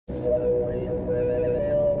Flyover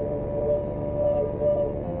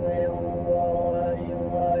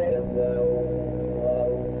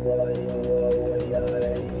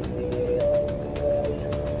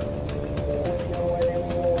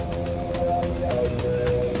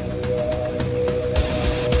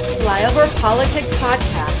Politic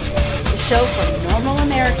Podcast, the show for normal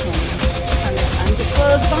Americans. From this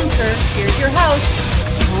undisclosed bunker, here's your host,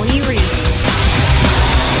 Tony Reed.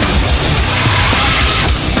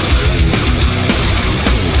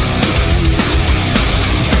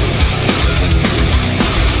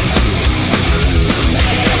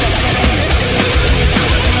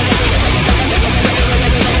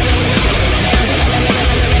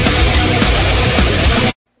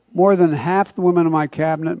 More than half the women in my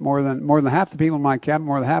cabinet, more than half the people in my cabinet,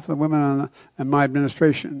 more than half of the women in my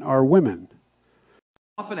administration are women.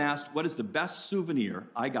 Often asked, what is the best souvenir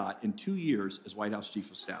I got in 2 years as White House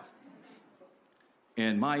Chief of Staff?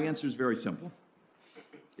 And my answer is very simple.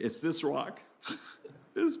 It's this rock.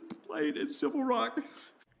 This plate, it's Civil Rock.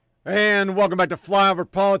 And welcome back to Flyover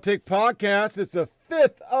Politic Podcast. It's the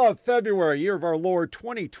 5th of February, year of our Lord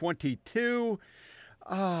 2022.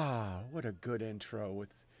 What a good intro. With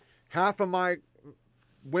half of my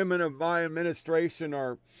women of my administration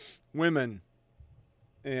are women.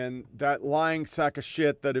 And that lying sack of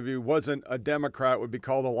shit that if he wasn't a Democrat would be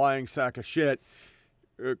called a lying sack of shit,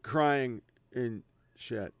 crying in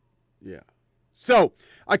shit. Yeah. So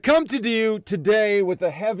I come to you today with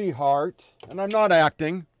a heavy heart, and I'm not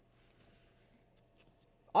acting.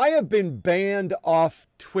 I have been banned off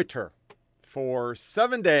Twitter for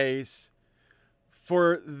 7 days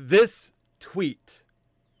for this tweet.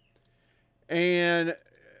 And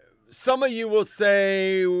some of you will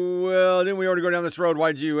say, well, didn't we already go down this road?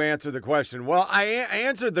 Why did you answer the question? Well, I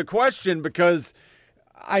answered the question because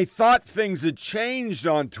I thought things had changed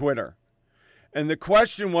on Twitter. And the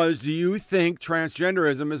question was, do you think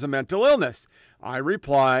transgenderism is a mental illness? I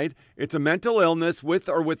replied, it's a mental illness with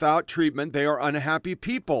or without treatment. They are unhappy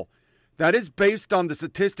people. That is based on the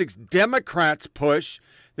statistics Democrats push,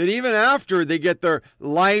 that even after they get their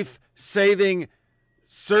life-saving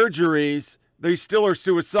surgeries, they still are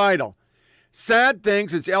suicidal. Sad thing,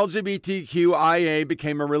 since LGBTQIA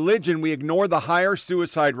became a religion, we ignore the higher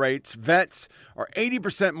suicide rates. Vets are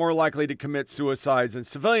 80% more likely to commit suicides than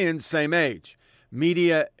civilians same age.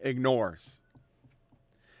 Media ignores.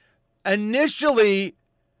 Initially,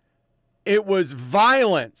 it was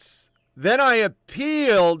violence. Then I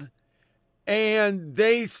appealed, and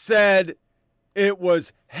they said it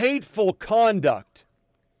was hateful conduct.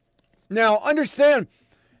 Now, understand,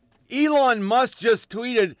 Elon Musk just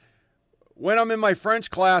tweeted, when I'm in my French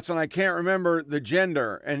class and I can't remember the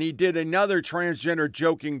gender, and he did another transgender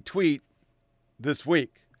joking tweet this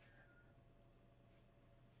week.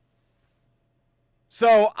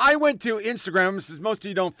 So I went to Instagram, since most of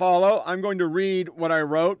you don't follow. I'm going to read what I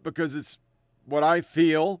wrote because it's what I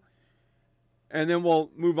feel, and then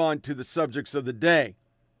we'll move on to the subjects of the day.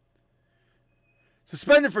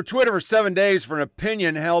 Suspended for Twitter for 7 days for an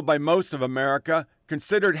opinion held by most of America,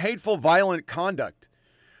 considered hateful, violent conduct.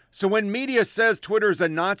 So when media says Twitter is a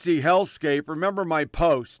Nazi hellscape, remember my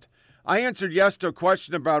post. I answered yes to a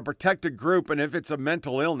question about a protected group and if it's a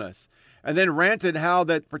mental illness, and then ranted how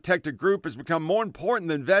that protected group has become more important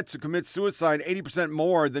than vets who commit suicide 80%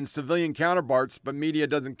 more than civilian counterparts, but media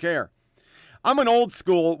doesn't care. I'm an old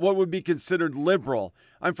school, what would be considered liberal.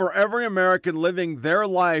 I'm for every American living their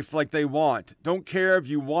life like they want. Don't care if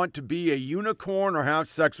you want to be a unicorn or have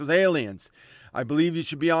sex with aliens. I believe you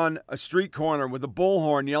should be on a street corner with a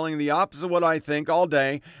bullhorn yelling the opposite of what I think all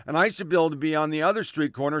day, and I should be able to be on the other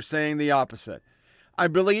street corner saying the opposite. I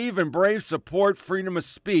believe, embrace, support freedom of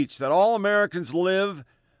speech, that all Americans live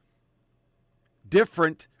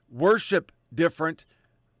different, worship different,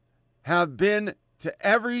 have been to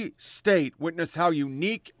every state, witness how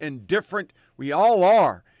unique and different we all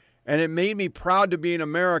are, and it made me proud to be an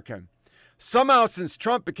American. Somehow, since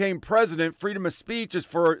Trump became president, freedom of speech is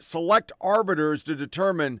for select arbiters to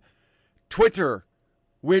determine Twitter,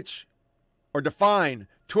 define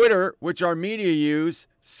Twitter, which our media use,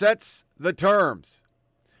 sets the terms.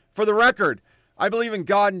 For the record, I believe in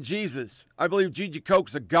God and Jesus. I believe Gigi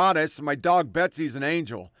Koch's a goddess and my dog Betsy's an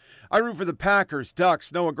angel. I root for the Packers,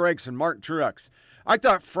 Ducks, Noah Gregson, Martin Truex. I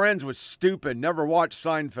thought Friends was stupid, never watched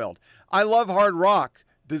Seinfeld. I love hard rock,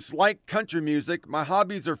 dislike country music. My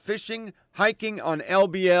hobbies are fishing, hiking on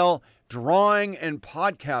LBL, drawing, and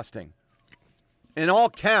podcasting. In all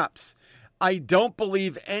caps, I don't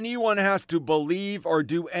believe anyone has to believe or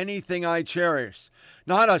do anything I cherish.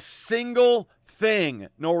 Not a single thing,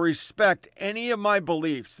 nor respect any of my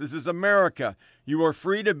beliefs. This is America. You are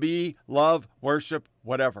free to be, love, worship,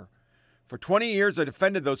 whatever. For 20 years, I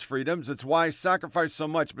defended those freedoms. It's why I sacrificed so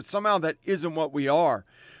much, but somehow that isn't what we are.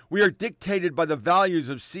 We are dictated by the values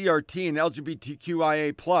of CRT and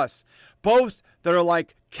LGBTQIA+, both that are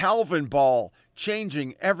like Calvin Ball,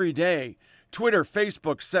 changing every day. Twitter,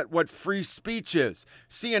 Facebook set what free speech is.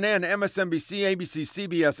 CNN, MSNBC, ABC,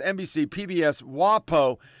 CBS, NBC, PBS,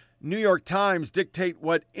 WAPO, New York Times dictate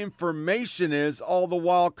what information is, all the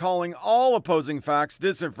while calling all opposing facts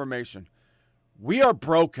disinformation. We are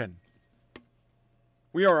broken.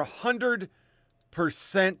 We are 100%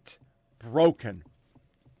 broken.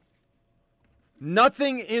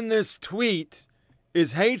 Nothing in this tweet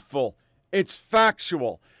is hateful. It's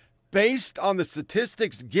factual, based on the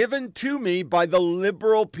statistics given to me by the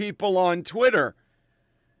liberal people on Twitter.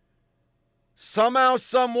 Somehow,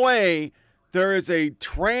 some way, there is a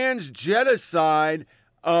transgenocide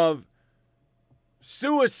of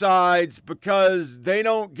suicides because they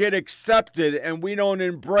don't get accepted and we don't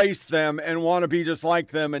embrace them and want to be just like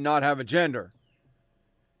them and not have a gender.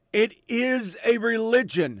 It is a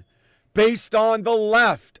religion based on the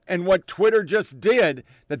left, and what Twitter just did,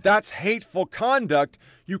 that's hateful conduct.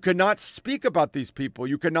 You cannot speak about these people.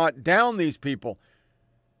 You cannot down these people.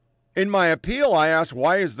 In my appeal, I asked,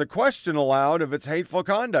 why is the question allowed if it's hateful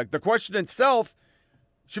conduct? The question itself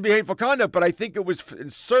should be hateful conduct, but I think it was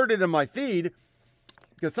inserted in my feed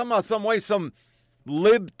because somehow, some way, some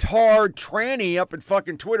libtard tranny up at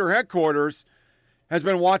fucking Twitter headquarters has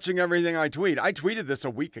been watching everything I tweet. I tweeted this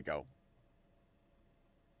a week ago.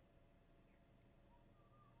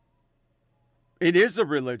 It is a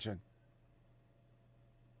religion.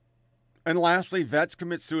 And lastly, vets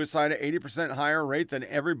commit suicide at 80% higher rate than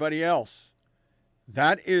everybody else.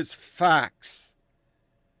 That is facts.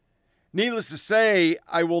 Needless to say,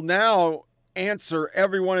 I will now answer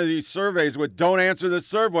every one of these surveys with don't answer this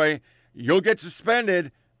survey. You'll get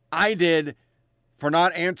suspended. I did for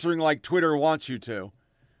not answering like Twitter wants you to.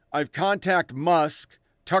 I've contacted Musk,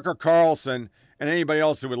 Tucker Carlson, and anybody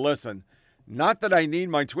else who would listen. Not that I need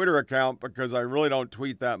my Twitter account because I really don't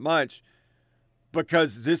tweet that much,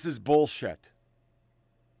 because this is bullshit.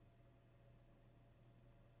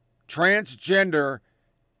 Transgender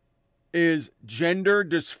is gender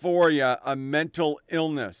dysphoria, a mental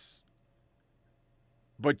illness.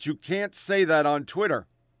 But you can't say that on Twitter.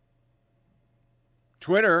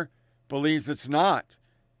 Twitter believes it's not.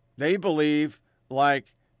 They believe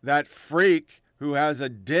like that freak who has a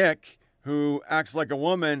dick who acts like a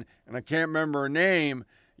woman, and I can't remember her name,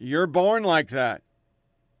 you're born like that.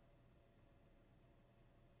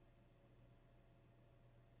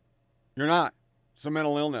 You're not. It's a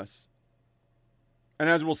mental illness. And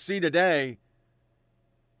as we'll see today,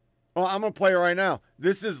 well, I'm going to play it right now.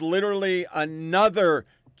 This is literally another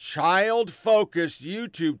child-focused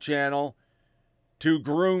YouTube channel to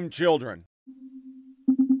groom children.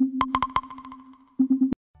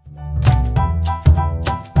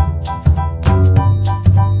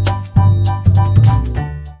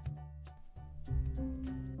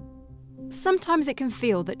 Sometimes it can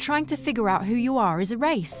feel that trying to figure out who you are is a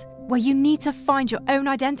race, where you need to find your own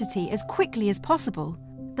identity as quickly as possible.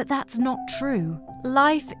 But that's not true.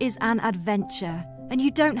 Life is an adventure, and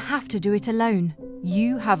you don't have to do it alone.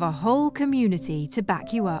 You have a whole community to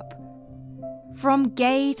back you up. From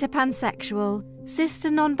gay to pansexual, cis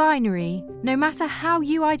to non-binary, no matter how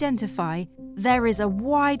you identify, there is a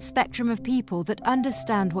wide spectrum of people that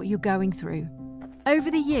understand what you're going through.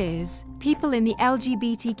 Over the years, people in the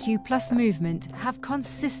LGBTQ+ movement have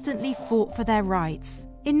consistently fought for their rights.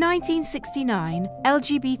 In 1969,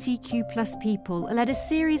 LGBTQ+ people led a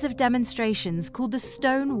series of demonstrations called the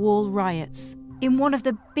Stonewall Riots. In one of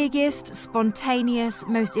the biggest, spontaneous,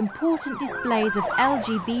 most important displays of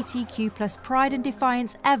LGBTQ+ pride and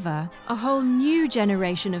defiance ever, a whole new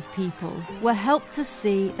generation of people were helped to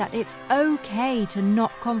see that it's okay to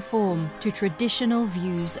not conform to traditional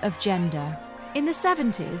views of gender. In the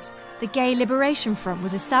 70s, the Gay Liberation Front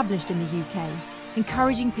was established in the UK,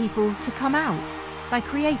 encouraging people to come out by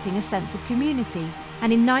creating a sense of community.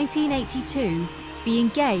 And in 1982, being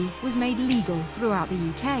gay was made legal throughout the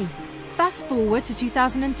UK. Fast forward to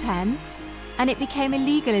 2010, and it became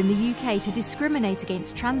illegal in the UK to discriminate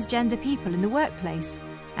against transgender people in the workplace.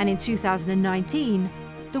 And in 2019,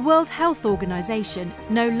 the World Health Organization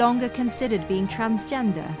no longer considered being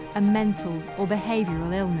transgender a mental or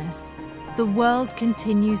behavioral illness. The world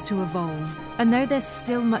continues to evolve, and though there's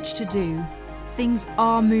still much to do, things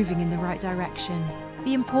are moving in the right direction.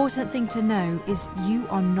 The important thing to know is you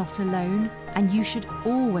are not alone, and you should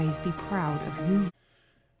always be proud of who.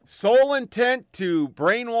 Sole intent to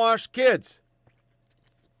brainwash kids.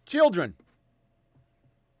 Children.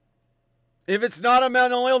 If it's not a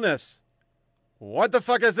mental illness, what the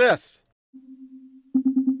fuck is this?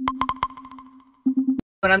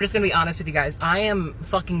 But I'm just gonna be honest with you guys. I am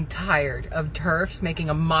fucking tired of TERFs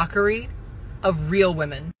making a mockery of real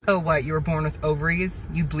women. Oh, what? You were born with ovaries?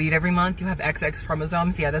 You bleed every month? You have XX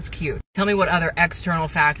chromosomes? Yeah, that's cute. Tell me what other external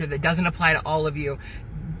factor that doesn't apply to all of you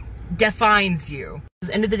defines you. At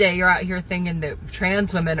the end of the day, you're out here thinking that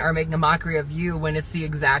trans women are making a mockery of you when it's the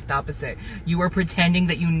exact opposite. You are pretending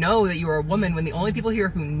that you know that you are a woman when the only people here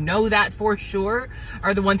who know that for sure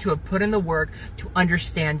are the ones who have put in the work to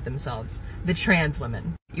understand themselves. The trans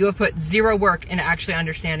women. You have put zero work into actually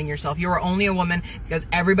understanding yourself. You are only a woman because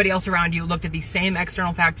everybody else around you looked at these same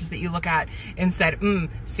external factors that you look at and said,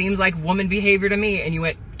 seems like woman behavior to me. And you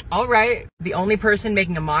went, all right. The only person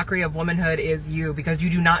making a mockery of womanhood is you because you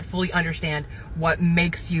do not fully understand what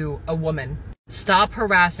makes you a woman. Stop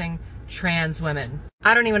harassing trans women.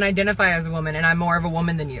 I don't even identify as a woman and I'm more of a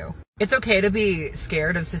woman than you. It's okay to be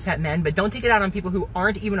scared of cishet men, but don't take it out on people who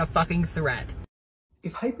aren't even a fucking threat.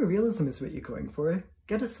 If hyperrealism is what you're going for,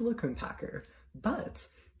 get a silicone packer. But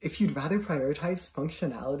if you'd rather prioritize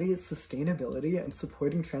functionality, sustainability, and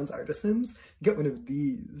supporting trans artisans, get one of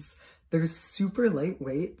these. They're super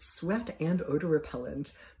lightweight, sweat and odor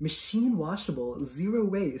repellent, machine washable, zero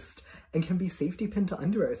waste, and can be safety pinned to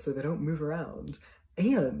underwear so they don't move around.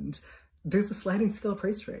 And there's a sliding scale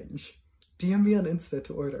price range. DM me on Insta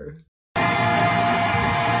to order.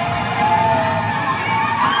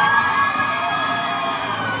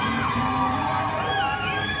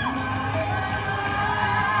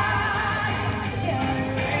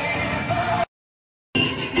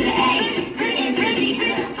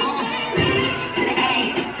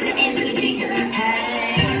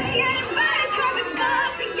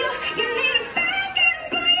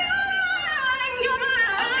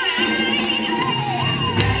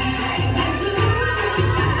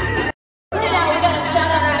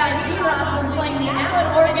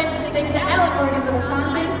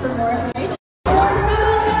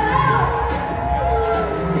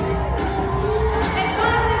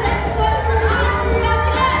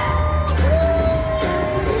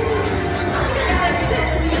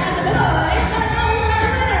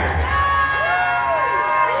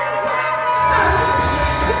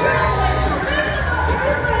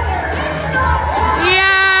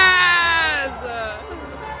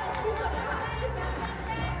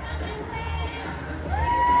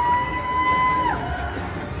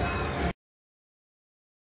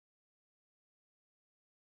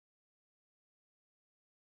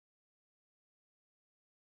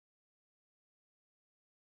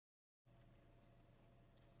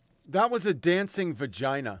 That was a dancing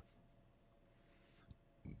vagina.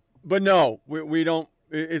 But no, we don't,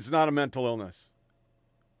 it's not a mental illness.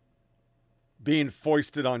 Being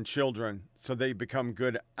foisted on children so they become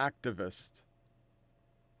good activists.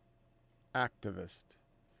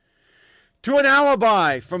 To an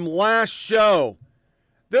alibi from last show.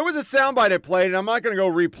 There was a soundbite I played, and I'm not going to go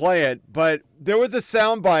replay it, but there was a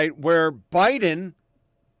soundbite where Biden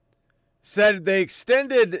said they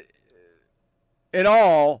extended it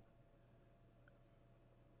all,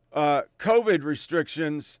 COVID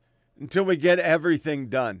restrictions, until we get everything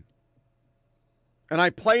done. And I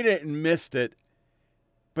played it and missed it,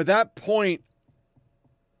 but that point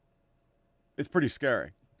is pretty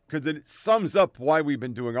scary because it sums up why we've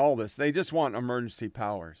been doing all this. They just want emergency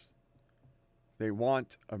powers. They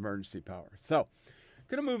want emergency powers. So,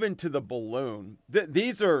 going to move into the balloon.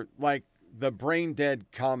 These are like the brain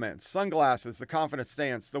dead comments. Sunglasses, the confident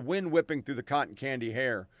stance, the wind whipping through the cotton candy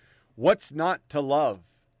hair. What's not to love?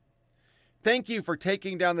 Thank you for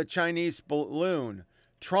taking down the Chinese balloon.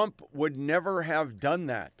 Trump would never have done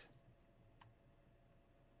that.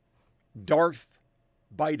 Darth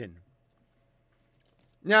Biden.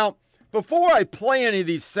 Now, before I play any of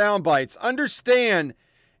these sound bites, understand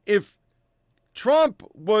if Trump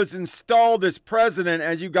was installed as president,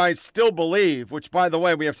 as you guys still believe, which, by the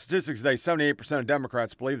way, we have statistics today, 78% of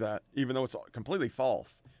Democrats believe that, even though it's completely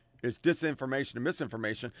false. It's disinformation and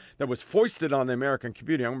misinformation that was foisted on the American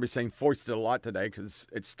community. I'm going to be saying foisted a lot today because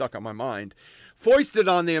it's stuck on my mind. Foisted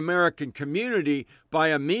on the American community by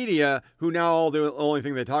a media who now the only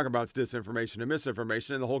thing they talk about is disinformation and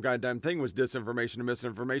misinformation, and the whole goddamn thing was disinformation and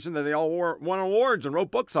misinformation that they all won awards and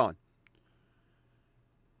wrote books on.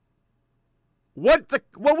 What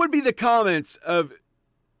would be the comments of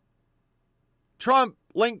Trump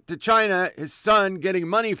linked to China, his son getting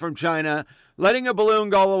money from China, letting a balloon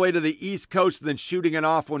go all the way to the East Coast, and then shooting it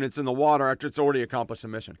off when it's in the water after it's already accomplished a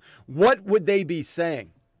mission? What would they be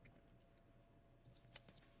saying?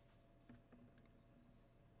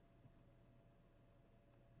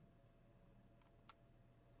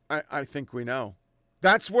 I think we know.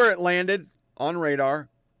 That's where it landed on radar.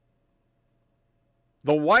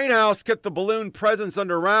 The White House kept the balloon presence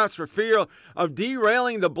under wraps for fear of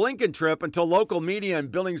derailing the Blinken trip until local media in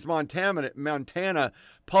Billings, Montana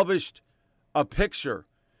published a picture.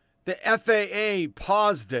 The FAA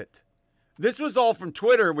paused it. This was all from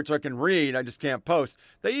Twitter, which I can read. I just can't post.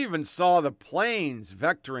 They even saw the planes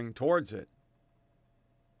vectoring towards it.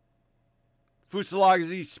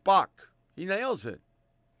 Fuselage Spock. He nails it.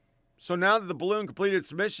 So now that the balloon completed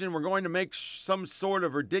its mission, we're going to make some sort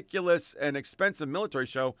of ridiculous and expensive military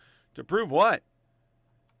show to prove what?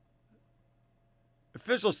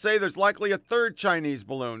 Officials say there's likely a third Chinese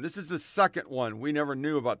balloon. This is the second one. We never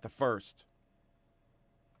knew about the first.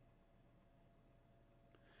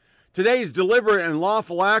 Today's deliberate and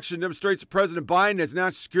lawful action demonstrates that President Biden and his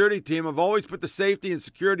national security team have always put the safety and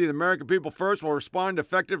security of the American people first while responding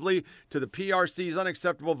effectively to the PRC's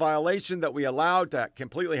unacceptable violation that we allowed to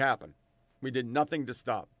completely happen. We did nothing to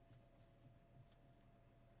stop.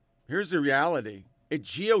 Here's the reality. It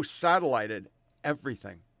geosatellited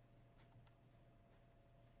everything.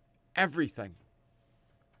 Everything.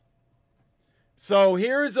 So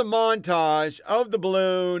here's a montage of the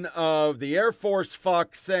balloon, of the Air Force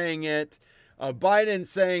fuck saying it, of Biden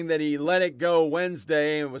saying that he let it go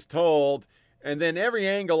Wednesday and was told, and then every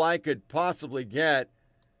angle I could possibly get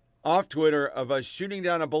off Twitter of us shooting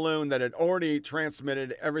down a balloon that had already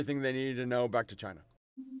transmitted everything they needed to know back to China.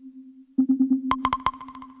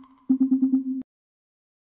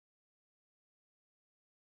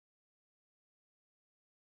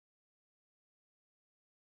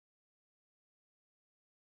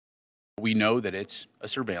 We know that it's a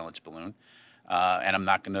surveillance balloon, and I'm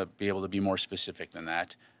not going to be able to be more specific than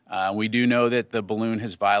that. We do know that the balloon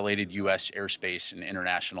has violated U.S. airspace and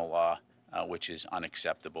international law, which is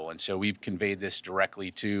unacceptable. And so we've conveyed this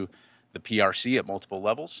directly to the PRC at multiple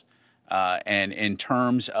levels. And in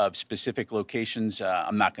terms of specific locations,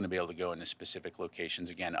 I'm not going to be able to go into specific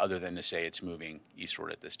locations, again, other than to say it's moving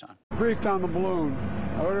eastward at this time. Briefed on the balloon.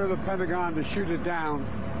 I ordered the Pentagon to shoot it down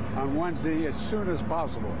on Wednesday as soon as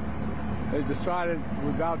possible. They decided,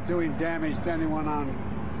 without doing damage to anyone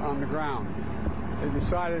on the ground, they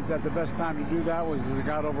decided that the best time to do that was as it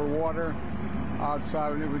got over water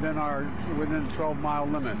outside within the 12-mile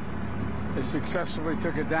limit. They successfully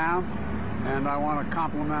took it down, and I want to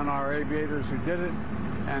compliment our aviators who did it,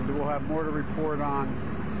 and we'll have more to report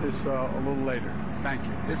on this a little later. Thank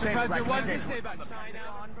you. Mr. President, what did you say about China?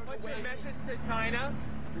 What's your message to China?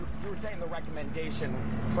 You were saying the recommendation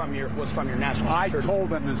was from your national security. I told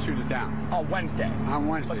them to shoot it down. Oh, Wednesday. On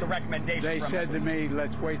Wednesday. But the recommendation They said to me,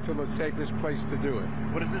 let's wait till the safest place to do it.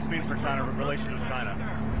 What does this mean for China, relations with China?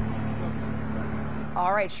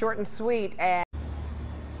 All right, short and sweet. And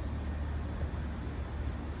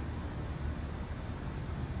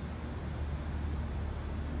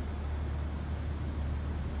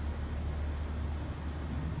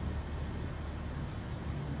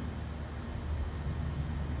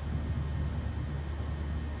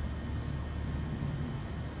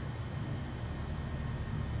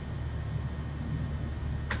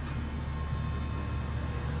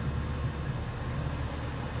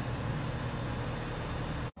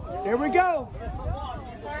here we go.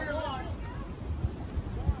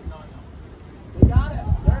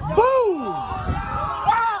 Boom!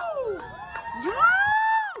 Woo!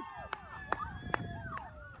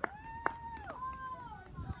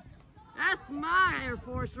 That's my Air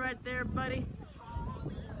Force right there, buddy.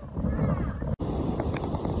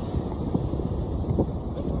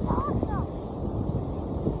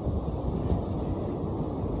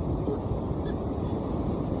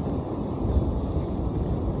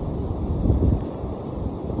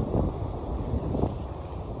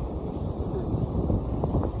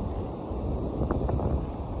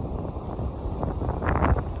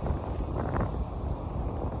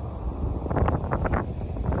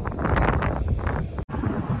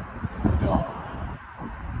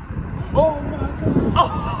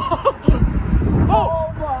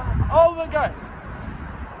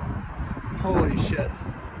 Holy shit.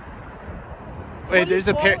 Wait,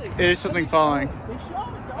 there's something falling.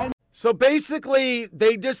 So basically,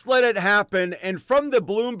 they just let it happen. And from the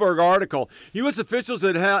Bloomberg article, U.S. officials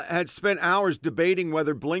that had spent hours debating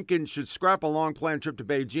whether Blinken should scrap a long-planned trip to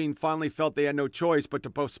Beijing finally felt they had no choice but to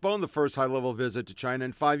postpone the first high-level visit to China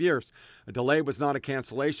in 5 years. A delay was not a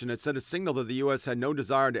cancellation. It sent a signal that the U.S. had no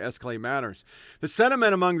desire to escalate matters. The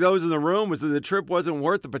sentiment among those in the room was that the trip wasn't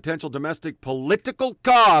worth the potential domestic political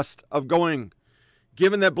cost of going.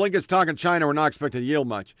 Given that Blinken's talking China, we're not expected to yield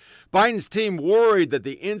much. Biden's team worried that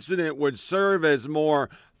the incident would serve as more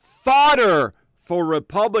fodder for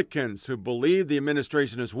Republicans who believe the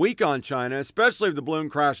administration is weak on China, especially if the balloon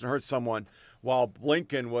crashed and hurt someone while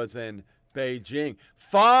Blinken was in Beijing.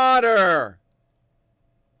 Fodder.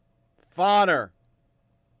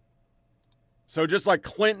 So just like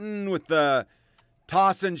Clinton with the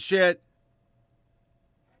tossing shit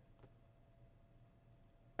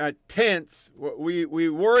at tents, we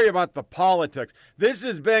worry about the politics. This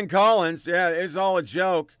is Ben Collins. Yeah, it's all a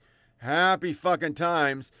joke. Happy fucking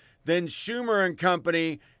times. Then Schumer and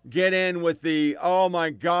company get in with the, oh my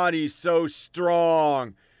God, he's so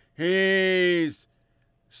strong. He's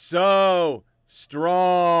so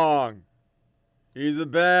strong. He's the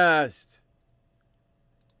best.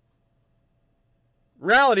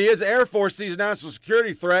 Reality is, Air Force sees a national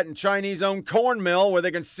security threat in Chinese-owned corn mill where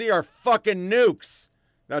they can see our fucking nukes.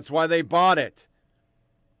 That's why they bought it.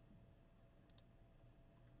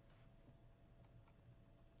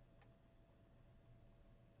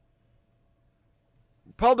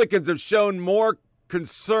 Republicans have shown more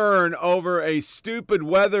concern over a stupid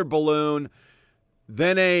weather balloon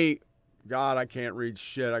than a... God, I can't read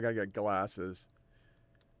shit. I gotta get glasses.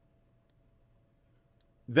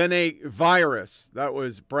 Than a virus. That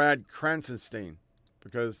was Brad Kransenstein.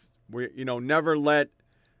 Because we, never let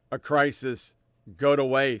a crisis go to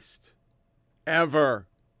waste. Ever.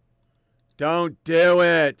 Don't do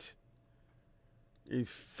it. These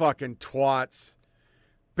fucking twats.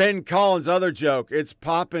 Ben Collins' other joke. It's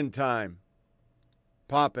poppin' time.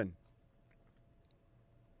 Poppin'.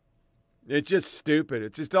 It's just stupid.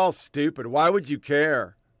 It's just all stupid. Why would you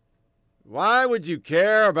care? Why would you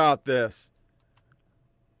care about this?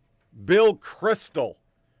 Bill Kristol.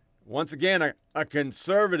 Once again, a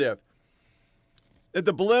conservative. If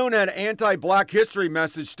the balloon had anti-black history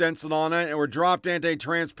message stenciled on it and were dropped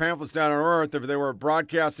anti-trans pamphlets down on Earth, if they were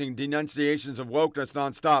broadcasting denunciations of wokeness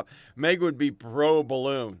nonstop, Meg would be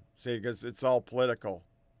pro-balloon. See, because it's all political.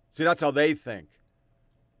 See, that's how they think.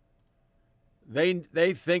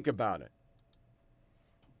 They think about it.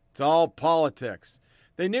 It's all politics.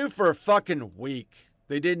 They knew for a fucking week.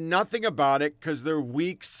 They did nothing about it because they're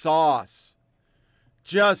weak sauce.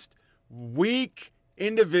 Just weak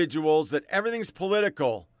individuals that everything's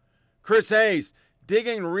political. Chris Hayes,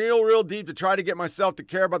 digging real deep to try to get myself to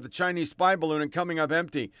care about the Chinese spy balloon and coming up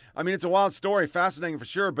empty. I mean, it's a wild story, fascinating for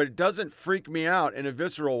sure, but it doesn't freak me out in a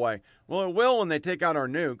visceral way. Well, it will when they take out our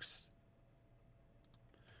nukes.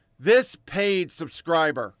 This paid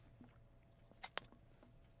subscriber.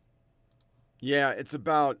 Yeah, it's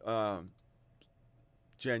about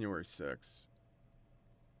January 6th.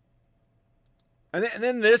 And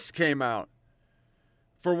then this came out.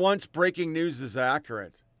 For once, breaking news is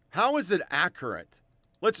accurate. How is it accurate?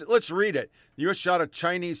 Let's read it. The U.S. shot a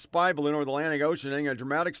Chinese spy balloon over the Atlantic Ocean, ending a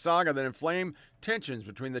dramatic saga that inflamed tensions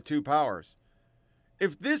between the two powers.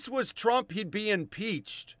 If this was Trump, he'd be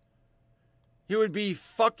impeached. He would be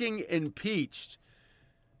fucking impeached.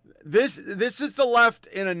 This is the left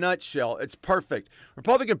in a nutshell. It's perfect.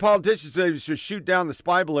 Republican politicians say we should shoot down the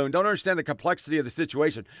spy balloon. Don't understand the complexity of the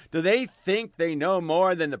situation. Do they think they know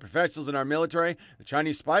more than the professionals in our military? The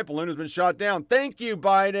Chinese spy balloon has been shot down. Thank you,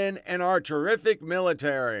 Biden, and our terrific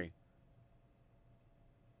military.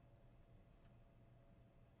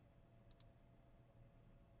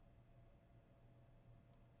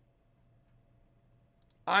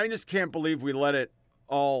 I just can't believe we let it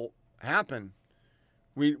all happen.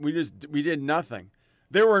 We did nothing.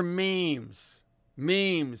 There were memes.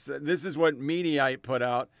 This is what Mediaite put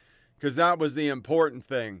out because that was the important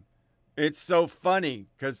thing. It's so funny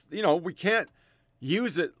because, we can't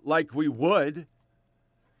use it like we would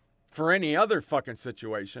for any other fucking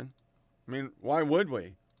situation. I mean, why would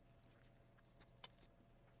we?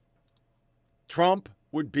 Trump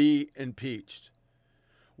would be impeached.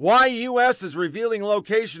 Why U.S. is revealing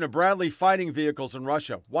location of Bradley fighting vehicles in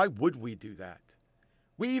Russia. Why would we do that?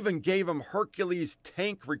 We even gave them Hercules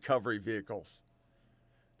tank recovery vehicles.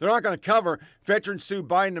 They're not going to cover. Veterans sue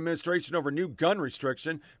Biden administration over new gun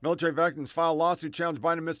restriction. Military veterans file lawsuit challenge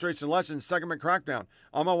Biden administration election. Second crackdown.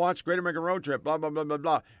 I'm going to watch Great American Road Trip. Blah, blah, blah, blah,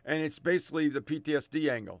 blah. And it's basically the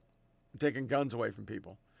PTSD angle. Taking guns away from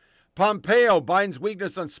people. Pompeo, Biden's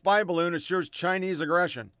weakness on spy balloon assures Chinese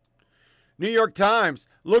aggression. New York Times,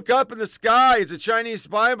 look up in the sky. It's a Chinese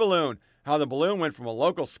spy balloon. How the balloon went from a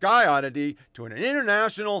local sky oddity to an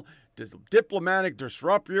international diplomatic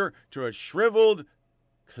disruptor to a shriveled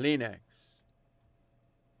Kleenex.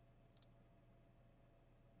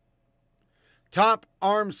 Top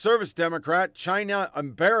armed service Democrat, China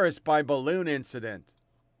embarrassed by balloon incident.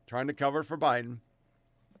 Trying to cover for Biden.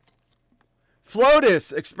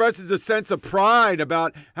 FLOTUS expresses a sense of pride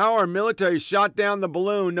about how our military shot down the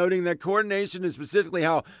balloon, noting that coordination and specifically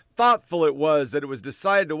how thoughtful it was that it was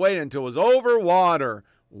decided to wait until it was over water.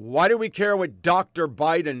 Why do we care what Dr.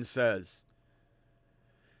 Biden says?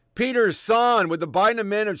 Peter's son, would the Biden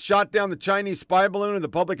admin have shot down the Chinese spy balloon and the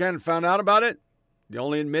public hadn't found out about it? They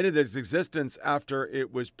only admitted its existence after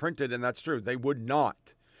it was printed, and that's true. They would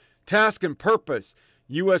not. Task and purpose.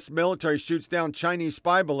 U.S. military shoots down Chinese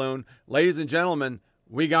spy balloon. Ladies and gentlemen,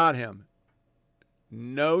 we got him.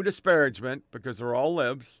 No disparagement, because they're all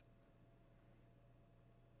libs.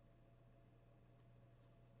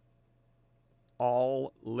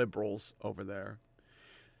 All liberals over there.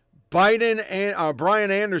 Biden and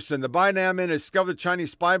Brian Anderson, the Biden admin, discovered the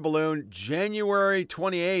Chinese spy balloon January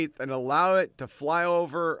 28th and allowed it to fly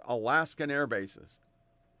over Alaskan air bases.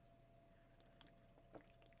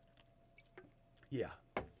 Yeah,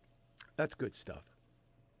 that's good stuff.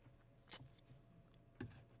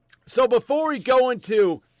 So before we go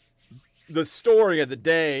into the story of the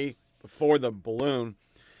day before the balloon,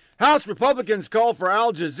 House Republicans call for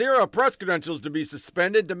Al Jazeera press credentials to be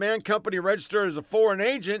suspended, demand company register as a foreign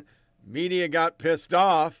agent. Media got pissed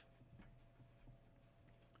off.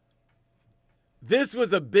 This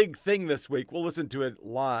was a big thing this week. We'll listen to it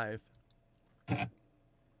live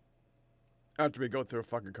after we go through a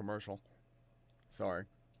fucking commercial. Sorry.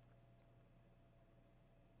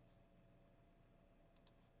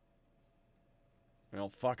 Well,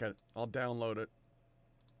 fuck it. I'll download it.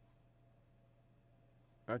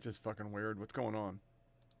 That's just fucking weird. What's going on?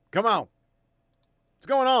 Come on. What's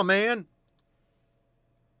going on, man?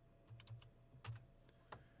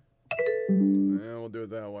 Yeah, we'll do it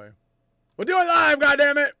that way. We'll do it live,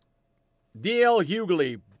 goddammit! D.L.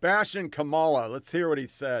 Hughley bashing Kamala. Let's hear what he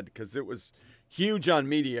said, because it was huge on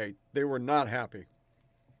Mediate. They were not happy.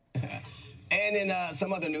 And in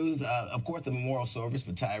some other news, of course, the memorial service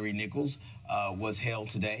for Tyre Nichols was held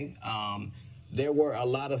today. There were a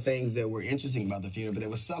lot of things that were interesting about the funeral, but there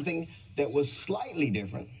was something that was slightly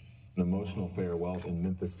different. An emotional farewell in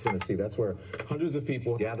Memphis, Tennessee. That's where hundreds of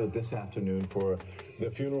people gathered this afternoon for the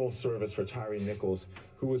funeral service for Tyre Nichols,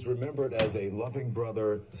 who was remembered as a loving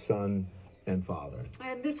brother, son, and father.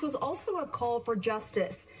 And this was also a call for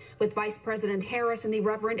justice, with Vice President Harris and the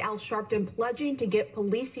Reverend Al Sharpton pledging to get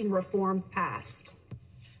policing reform passed.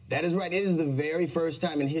 That is right. It is the very first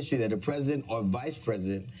time in history that a president or vice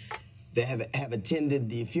president that have attended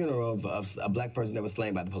the funeral of a black person that was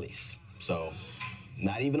slain by the police. So,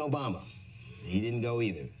 not even Obama. He didn't go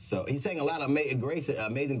either. So he's saying a lot of amazing grace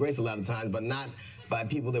a lot of times, but not by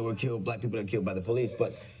people that were killed, black people that were killed by the police.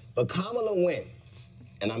 But Kamala went,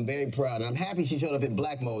 and I'm very proud. And I'm happy she showed up in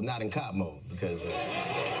black mode, not in cop mode, because...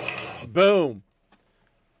 Boom.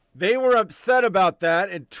 They were upset about that.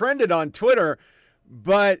 It trended on Twitter,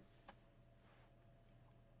 but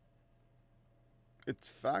it's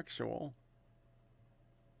factual.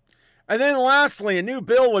 And then lastly, a new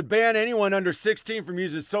bill would ban anyone under 16 from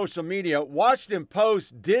using social media. Washington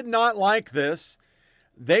Post did not like this.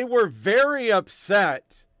 They were very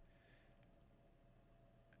upset.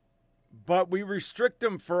 But we restrict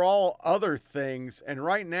them for all other things. And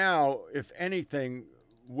right now, if anything,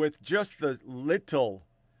 with just the little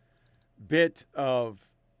bit of,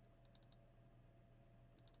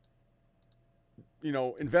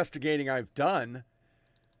 investigating I've done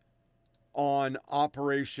on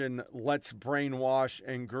Operation Let's Brainwash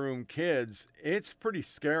and Groom Kids, it's pretty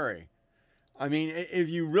scary. I mean, if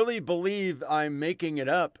you really believe I'm making it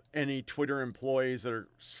up, any Twitter employees that are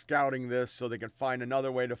scouting this so they can find another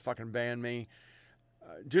way to fucking ban me,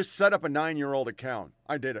 just set up a 9-year-old account.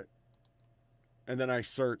 I did it. And then I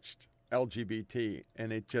searched LGBT,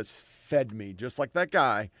 and it just fed me, just like that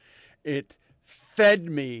guy. It fed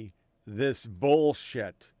me this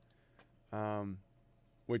bullshit,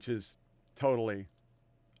 which is totally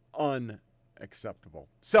unacceptable.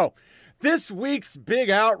 So this week's big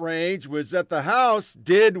outrage was that the House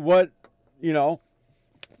did what,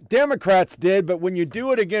 Democrats did, but when you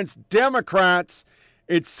do it against Democrats,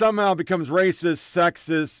 it somehow becomes racist,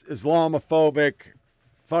 sexist, Islamophobic,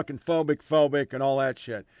 fucking phobic, and all that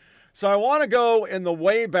shit. So I want to go in the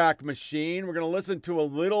Wayback Machine. We're going to listen to a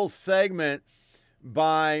little segment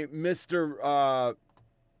by Mr.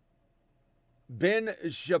 Ben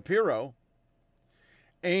Shapiro,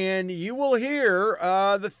 and you will hear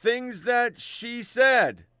the things that she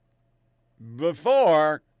said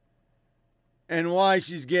before and why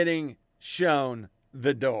she's getting shown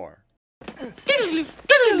the door.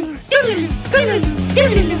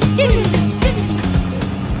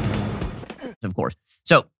 Of course.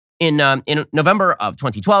 So in November of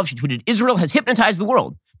 2012, she tweeted, "Israel has hypnotized the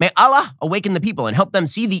world. May Allah awaken the people and help them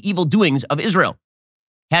see the evil doings of Israel.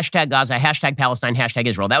 Hashtag Gaza, hashtag Palestine, hashtag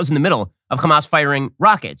Israel." That was in the middle of Hamas firing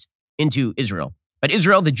rockets into Israel. But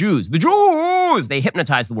Israel, the Jews, they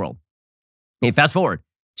hypnotized the world. Okay, fast forward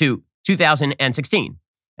to 2016.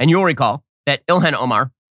 And you'll recall that Ilhan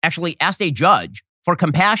Omar actually asked a judge for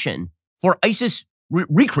compassion for ISIS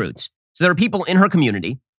recruits. So there are people in her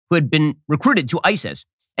community who had been recruited to ISIS,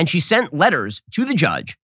 and she sent letters to the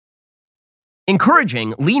judge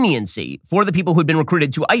encouraging leniency for the people who had been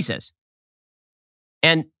recruited to ISIS.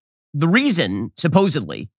 And the reason,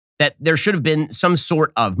 supposedly, that there should have been some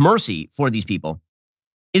sort of mercy for these people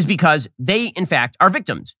is because they, in fact, are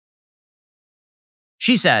victims.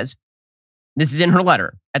 She says, this is in her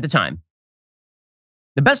letter at the time,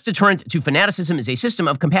 the best deterrent to fanaticism is a system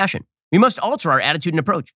of compassion. We must alter our attitude and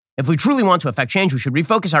approach. If we truly want to affect change, we should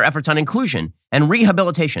refocus our efforts on inclusion and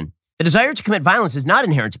rehabilitation. The desire to commit violence is not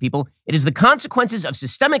inherent to people. It is the consequences of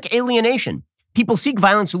systemic alienation. People seek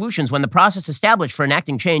violent solutions when the process established for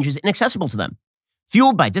enacting change is inaccessible to them.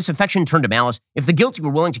 Fueled by disaffection turned to malice, if the guilty were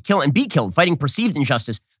willing to kill and be killed, fighting perceived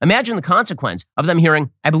injustice, imagine the consequence of them hearing,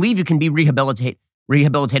 I believe you can be rehabilitated.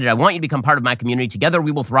 I want you to become part of my community. Together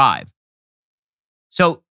we will thrive.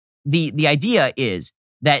 So the idea is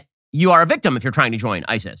that you are a victim if you're trying to join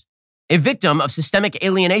ISIS, a victim of systemic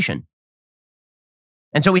alienation.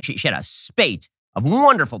 And so she had a spate of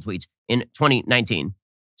wonderful tweets in 2019.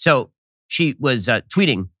 So she was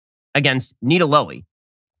tweeting against Nita Lowey.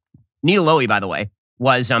 Nita Lowey, by the way,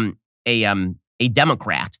 was a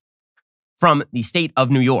Democrat from the state of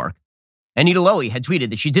New York. And Nita Lowey had tweeted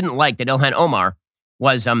that she didn't like that Ilhan Omar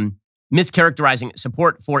was mischaracterizing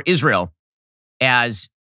support for Israel as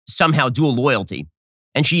somehow dual loyalty.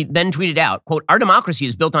 And she then tweeted out, quote, our democracy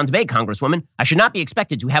is built on debate, Congresswoman. I should not be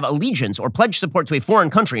expected to have allegiance or pledge support to a foreign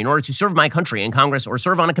country in order to serve my country in Congress or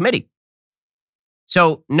serve on a committee.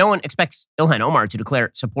 So no one expects Ilhan Omar to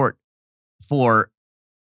declare support for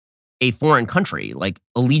a foreign country, like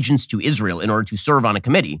allegiance to Israel in order to serve on a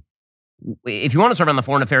committee. If you want to serve on the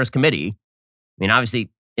Foreign Affairs Committee, I mean, obviously,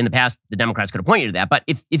 in the past, the Democrats could appoint you to that. But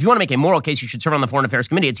if you want to make a moral case, you should serve on the Foreign Affairs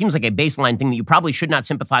Committee. It seems like a baseline thing that you probably should not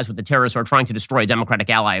sympathize with the terrorists who are trying to destroy a democratic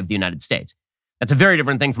ally of the United States. That's a very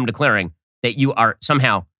different thing from declaring that you are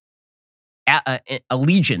somehow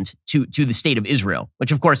allegiant to the state of Israel,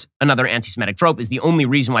 which, of course, another anti-Semitic trope is the only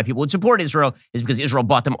reason why people would support Israel is because Israel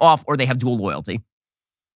bought them off or they have dual loyalty.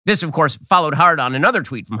 This, of course, followed hard on another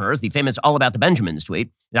tweet from hers, the famous All About the Benjamins tweet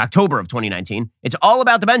in October of 2019. It's all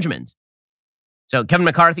about the Benjamins. So Kevin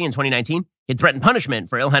McCarthy in 2019 had threatened punishment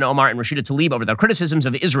for Ilhan Omar and Rashida Tlaib over their criticisms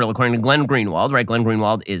of Israel, according to Glenn Greenwald, right? Glenn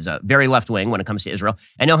Greenwald is very left-wing when it comes to Israel.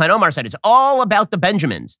 And Ilhan Omar said, it's all about the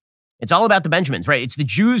Benjamins. It's all about the Benjamins, right? It's the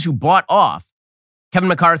Jews who bought off Kevin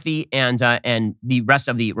McCarthy and the rest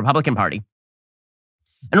of the Republican Party.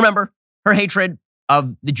 And remember, her hatred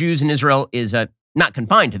of the Jews in Israel is not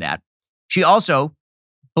confined to that. She also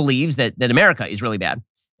believes that America is really bad.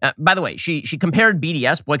 By the way, she compared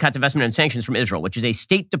BDS, boycott, divestment, and sanctions from Israel, which is a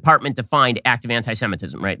State Department-defined act of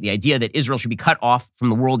anti-Semitism, right? The idea that Israel should be cut off from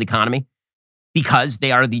the world economy because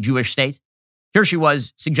they are the Jewish state. Here she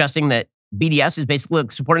was suggesting that BDS is basically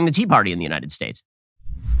supporting the Tea Party in the United States.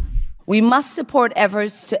 We must support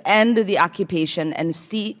efforts to end the occupation and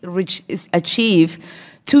achieve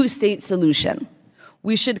two-state solution.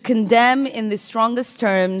 We should condemn in the strongest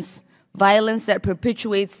terms violence that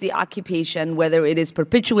perpetuates the occupation, whether it is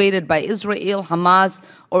perpetuated by Israel, Hamas,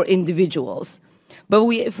 or individuals. But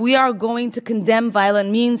if we are going to condemn violent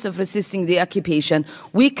means of resisting the occupation,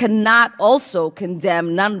 we cannot also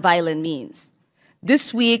condemn nonviolent means.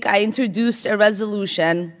 This week, I introduced a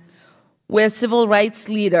resolution with civil rights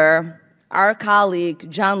leader, our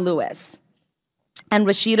colleague, John Lewis, and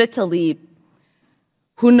Rashida Tlaib,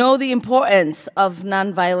 who know the importance of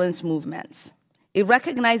nonviolence movements. It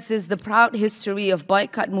recognizes the proud history of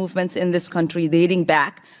boycott movements in this country dating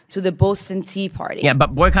back to the Boston Tea Party. Yeah,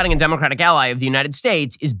 but boycotting a democratic ally of the United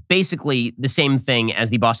States is basically the same thing as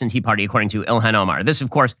the Boston Tea Party, according to Ilhan Omar. This, of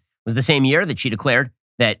course, was the same year that she declared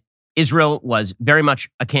that Israel was very much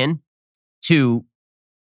akin to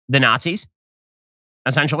the Nazis,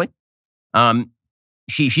 essentially.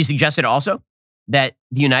 She suggested also that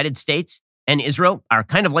the United States and Israel are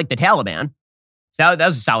kind of like the Taliban. So that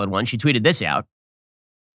was a solid one. She tweeted this out.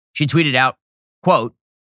 She tweeted out, quote,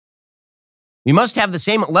 we must have the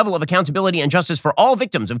same level of accountability and justice for all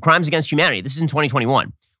victims of crimes against humanity. This is in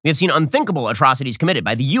 2021. We have seen unthinkable atrocities committed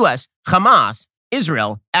by the U.S., Hamas,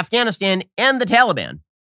 Israel, Afghanistan, and the Taliban.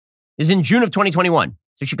 This is in June of 2021.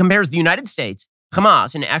 So she compares the United States,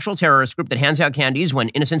 Hamas, an actual terrorist group that hands out candies when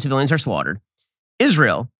innocent civilians are slaughtered,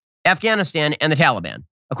 Israel, Afghanistan, and the Taliban.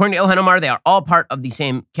 According to Ilhan Omar, they are all part of the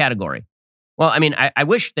same category. Well, I mean, I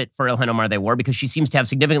wish that for Ilhan Omar they were, because she seems to have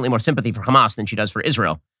significantly more sympathy for Hamas than she does for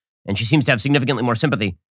Israel. And she seems to have significantly more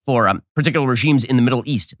sympathy for particular regimes in the Middle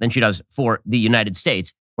East than she does for the United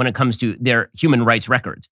States, when it comes to their human rights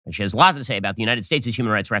records. And she has a lot to say about the United States'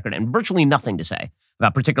 human rights record and virtually nothing to say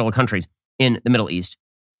about particular countries in the Middle East.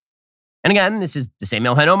 And again, this is the same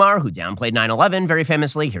Ilhan Omar who downplayed 9/11 very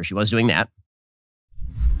famously. Here she was doing that.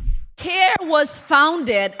 CARE was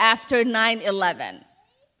founded after 9/11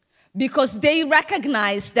 because they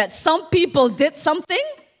recognized that some people did something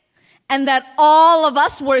and that all of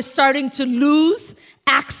us were starting to lose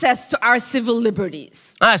access to our civil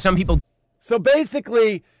liberties. Some people. So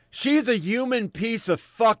basically, she's a human piece of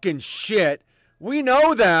fucking shit. We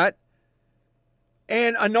know that.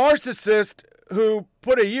 And a narcissist who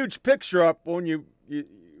put a huge picture up when you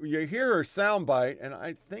hear her soundbite, and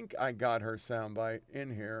I think I got her soundbite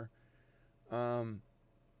in here.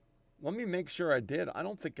 Let me make sure I did. I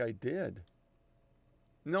don't think I did.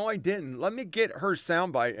 No, I didn't. Let me get her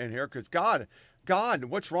soundbite in here, because God,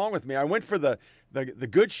 what's wrong with me? I went for the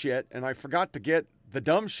good shit, and I forgot to get the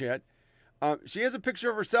dumb shit. She has a picture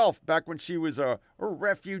of herself back when she was a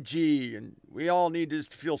refugee, and we all need to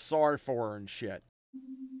just feel sorry for her and shit.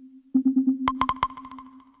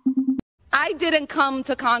 I didn't come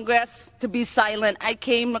to Congress to be silent. I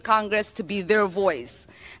came to Congress to be their voice.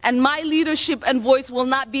 And my leadership and voice will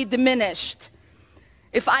not be diminished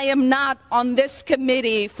if I am not on this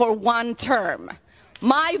committee for one term.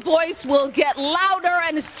 My voice will get louder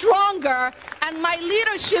and stronger, and my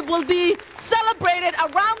leadership will be celebrated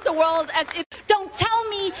around the world as if... Don't tell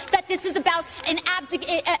me that this is about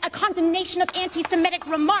a condemnation of anti-Semitic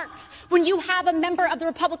remarks when you have a member of the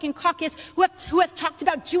Republican caucus who has talked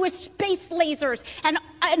about Jewish space lasers and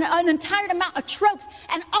an entire amount of tropes,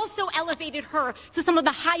 and also elevated her to some of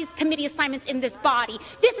the highest committee assignments in this body.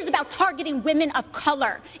 This is about targeting women of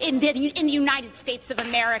color in the United States of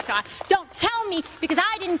America. Don't tell me, because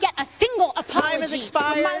I didn't get a single apology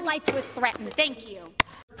when my life was threatened. Thank you.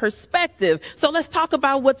 Perspective. So let's talk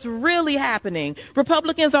about what's really happening.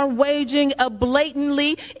 Republicans are waging a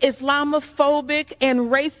blatantly Islamophobic and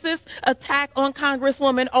racist attack on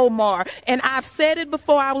Congresswoman Omar. And I've said it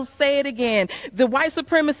before, I will say it again. The white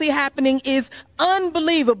supremacy happening is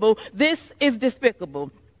unbelievable. This is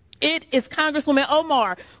despicable. It is Congresswoman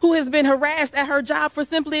Omar who has been harassed at her job for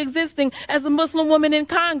simply existing as a Muslim woman in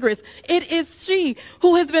Congress. It is she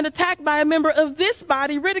who has been attacked by a member of this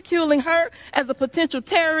body, ridiculing her as a potential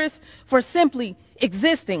terrorist for simply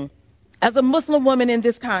existing as a Muslim woman in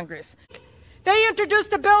this Congress. They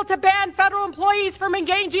introduced a bill to ban federal employees from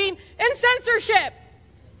engaging in censorship.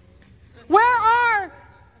 Where are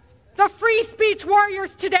the free speech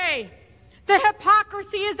warriors today? The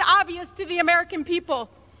hypocrisy is obvious to the American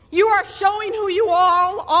people. You are showing who you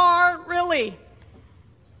all are, really.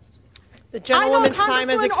 The gentlewoman's time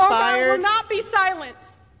has expired. Omar will not be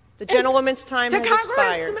silenced. The gentlewoman's time has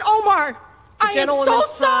expired. To Congresswoman Omar, I am so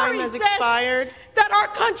sorry, has expired. That our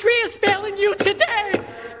country is failing you today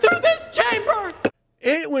through this chamber.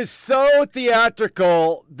 It was so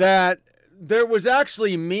theatrical that there was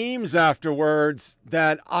actually memes afterwards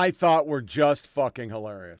that I thought were just fucking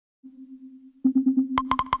hilarious.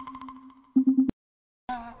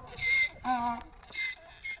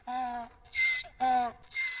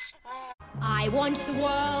 I want the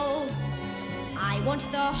world. I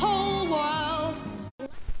want the whole world.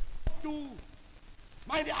 Du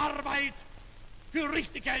meine Arbeit für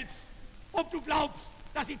richtig hältst, ob du glaubst,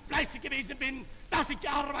 dass ich fleißig gewesen bin, dass ich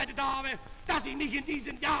gearbeitet habe, dass ich mich in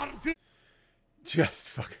diesen Jahren für... Just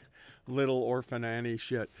fucking little orphan Annie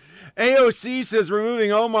shit. AOC says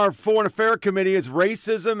removing Omar Foreign Affairs Committee is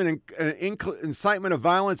racism and incitement of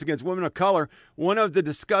violence against women of color. One of the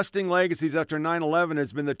disgusting legacies after 9/11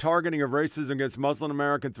 has been the targeting of racism against Muslim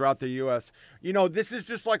Americans throughout the U.S. You know, this is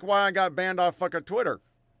just like why I got banned off fucking Twitter.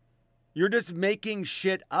 You're just making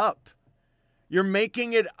shit up. You're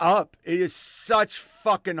making it up. It is such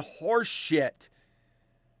fucking horse shit.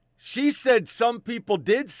 She said some people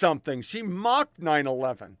did something. She mocked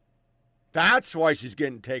 9/11. That's why she's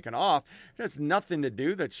getting taken off. It has nothing to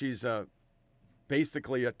do that she's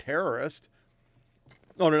basically a terrorist.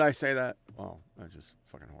 Oh, did I say that? Well, that's just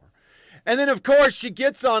fucking horror. And then, of course, she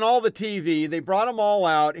gets on all the TV. They brought them all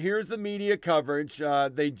out. Here's the media coverage.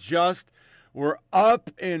 They just were up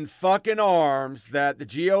in fucking arms that the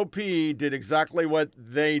GOP did exactly what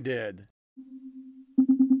they did.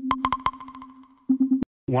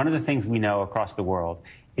 One of the things we know across the world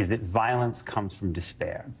is that violence comes from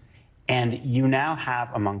despair. And you now have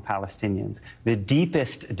among Palestinians the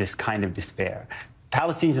deepest kind of despair.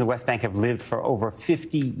 Palestinians in the West Bank have lived for over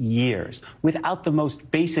 50 years without the most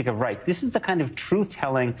basic of rights. This is the kind of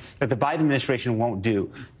truth-telling that the Biden administration won't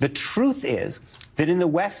do. The truth is that in the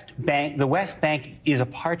West Bank is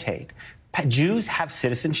apartheid. Jews have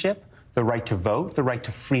citizenship, the right to vote, the right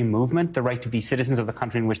to free movement, the right to be citizens of the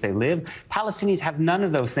country in which they live. Palestinians have none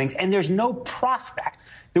of those things, and there's no prospect.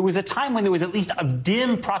 There was a time when there was at least a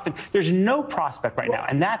dim prospect. There's no prospect right now,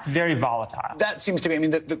 and that's very volatile. That seems to be, I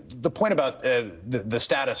mean, the point about the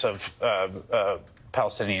status of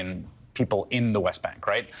Palestinian people in the West Bank,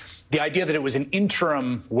 right? The idea that it was an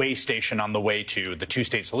interim way station on the way to the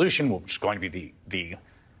two-state solution, which is going to be the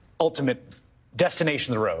ultimate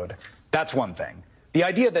destination of the road, that's one thing. The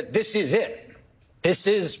idea that this is it, this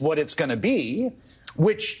is what it's going to be,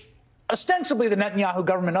 which ostensibly the Netanyahu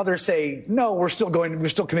government, others say, no, we're still committed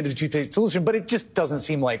to the two-state solution, but it just doesn't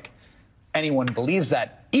seem like anyone believes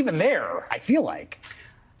that. Even there, I feel like.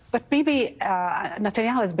 But maybe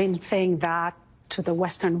Netanyahu has been saying that to the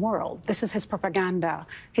Western world. This is his propaganda.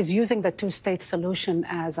 He's using the two-state solution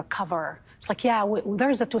as a cover. It's like, yeah,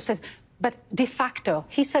 there's a two-state, but de facto,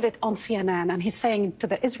 he said it on CNN, and he's saying to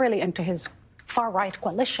the Israeli and to his far-right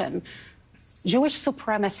coalition, Jewish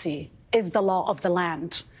supremacy is the law of the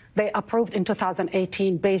land. They approved in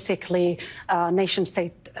 2018 basically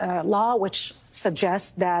nation-state law, which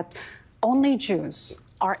suggests that only Jews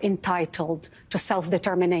are entitled to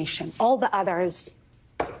self-determination. All the others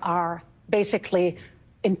are basically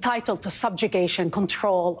entitled to subjugation,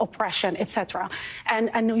 control, oppression, etc.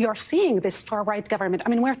 And you're seeing this far-right government. I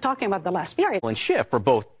mean, we're talking about the last period. And Schiff for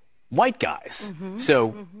both white guys.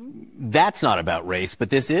 So that's not about race, but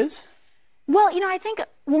this is? Well, you know, I think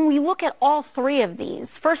when we look at all three of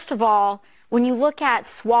these, first of all, when you look at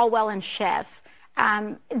Swalwell and Schiff,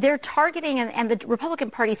 they're targeting, and the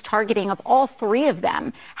Republican Party's targeting of all three of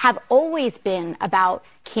them have always been about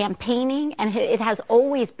campaigning, and it has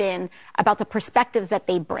always been about the perspectives that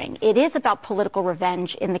they bring. It is about political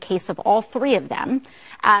revenge in the case of all three of them.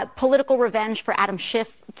 Political revenge for Adam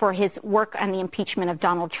Schiff for his work on the impeachment of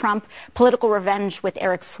Donald Trump. Political revenge with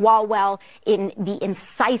Eric Swalwell in the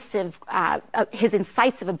his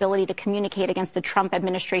incisive ability to communicate against the Trump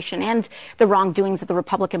administration and the wrongdoings of the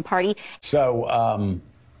Republican Party. So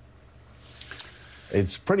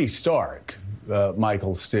it's pretty stark,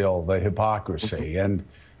 Michael Steele, the hypocrisy. And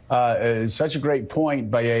such a great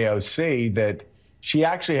point by AOC that she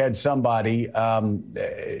actually had somebody,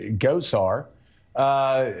 Gosar,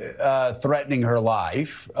 threatening her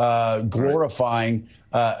life, glorifying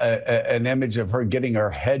an image of her getting her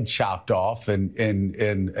head chopped off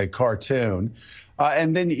in a cartoon.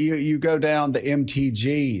 And then you go down the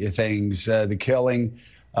MTG things, the killing,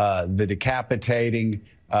 the decapitating,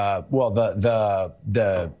 all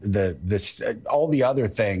the other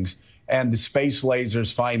things, and the space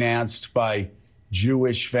lasers financed by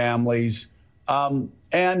Jewish families.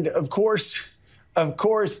 And of course,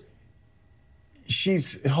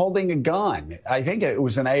 she's holding a gun. I think it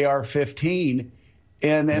was an AR-15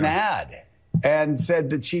 in an ad, and said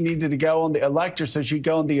that she needed to go on the elector so she'd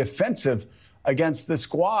go on the offensive against the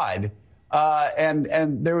squad.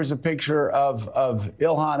 And there was a picture of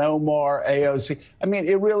Ilhan Omar, AOC. I mean,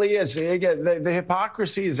 it really is. Again, the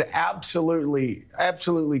hypocrisy is absolutely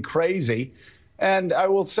crazy. And I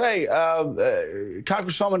will say,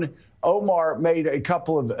 Congresswoman Omar made a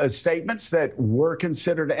couple of statements that were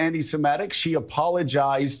considered anti-Semitic. She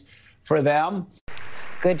apologized for them.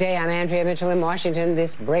 Good day. I'm Andrea Mitchell in Washington.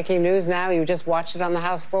 This breaking news now. You just watched it on the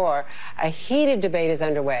House floor. A heated debate is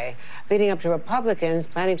underway, leading up to Republicans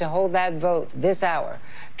planning to hold that vote this hour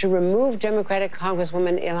to remove Democratic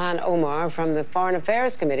Congresswoman Ilhan Omar from the Foreign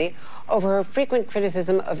Affairs Committee over her frequent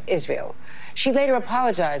criticism of Israel. She later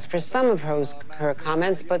apologized for some of her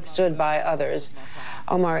comments, but stood by others.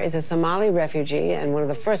 Omar is a Somali refugee and one of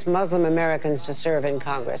the first Muslim Americans to serve in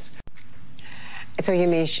Congress. So,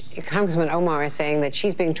 Yamiche, Congresswoman Omar is saying that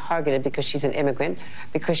she's being targeted because she's an immigrant,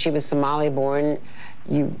 because she was Somali-born.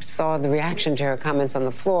 You saw the reaction to her comments on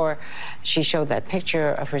the floor. She showed that picture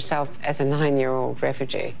of herself as a 9-year-old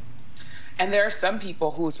refugee. And there are some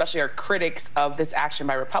people who especially are critics of this action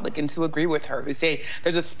by Republicans who agree with her, who say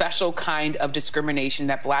there's a special kind of discrimination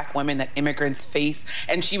that black women, that immigrants face.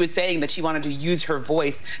 And she was saying that she wanted to use her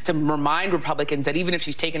voice to remind Republicans that even if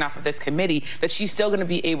she's taken off of this committee, that she's still going to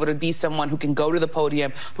be able to be someone who can go to the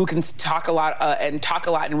podium, who can talk a lot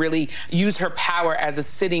and really use her power as a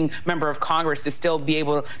sitting member of Congress to still be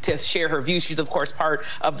able to share her views. She's, of course, part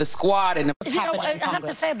of the squad. And you know, I have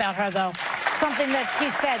to say about her, though, something that she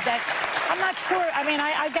said that I'm not sure. I mean,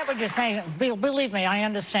 I get what you're saying. Believe me, I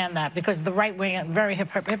understand that, because the right wing is very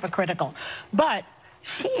hypocritical. But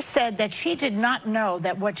she said that she did not know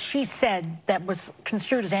that what she said that was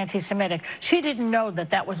construed as anti-Semitic, she didn't know that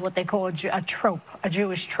that was what they call a trope, a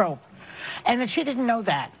Jewish trope. And that she didn't know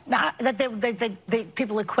that. Now, that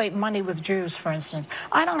people equate money with Jews, for instance.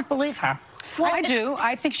 I don't believe her. Well, I do.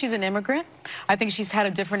 I think she's an immigrant. I think she's had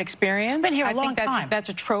a different experience. She's been here a I long think that's, time. That's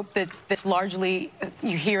a trope that's largely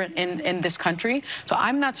you hear in this country. So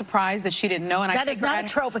I'm not surprised that she didn't know. And that is not a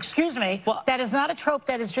trope. Excuse me. Well, that is not a trope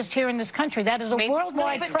that is just here in this country. That is a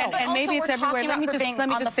worldwide trope. And maybe it's everywhere. Let me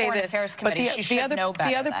just say this. But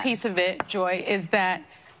the other piece of it, Joy, is that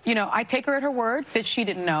I take her at her word that she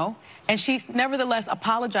didn't know, and she's nevertheless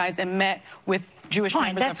apologized and met with Jewish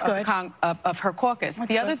members of her caucus.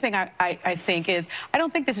 The other thing I think is, I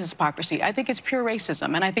don't think this is hypocrisy. I think it's pure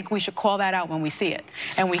racism, and I think we should call that out when we see it,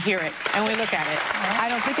 and we hear it, and we look at it. I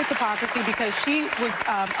don't think it's hypocrisy because she was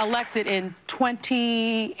elected in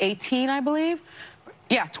 2018, I believe.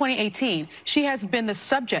 Yeah, 2018. She has been the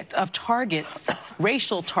subject of targets,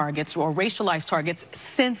 racial targets or racialized targets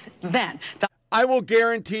since then. I will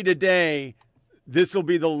guarantee today this will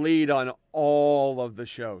be the lead on all of the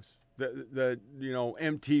shows. The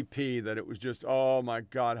MTP, that it was just, oh my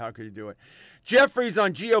God, how could you do it? Jeffries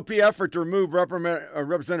on GOP effort to remove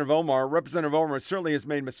Representative Omar. Representative Omar certainly has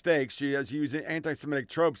made mistakes. She has used anti-Semitic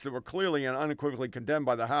tropes that were clearly and unequivocally condemned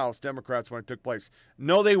by the House Democrats when it took place.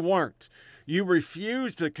 No, they weren't. You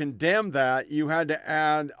refused to condemn that. You had to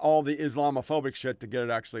add all the Islamophobic shit to get it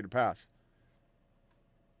actually to pass.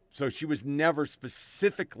 So she was never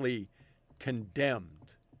specifically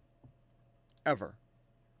condemned. Ever.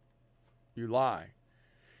 You lie.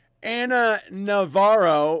 Ana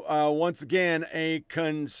Navarro, once again, a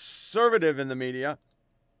conservative in the media.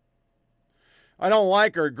 I don't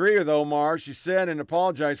like or agree with Omar. She said and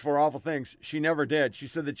apologized for awful things. She never did. She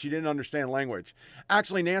said that she didn't understand language.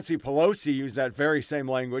 Actually, Nancy Pelosi used that very same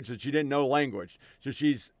language, that she didn't know language. So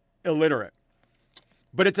she's illiterate.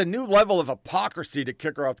 But it's a new level of hypocrisy to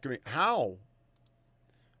kick her off the committee. How?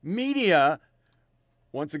 Media,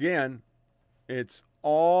 once again, it's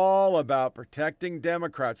all about protecting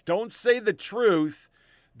Democrats. Don't say the truth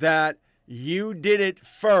that you did it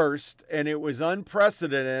first and it was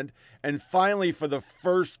unprecedented, and finally for the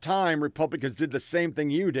first time Republicans did the same thing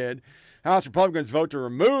you did. House Republicans vote to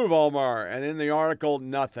remove Omar, and in the article,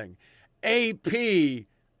 nothing. AP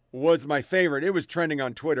was my favorite. It was trending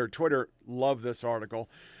on Twitter. Twitter loved this article.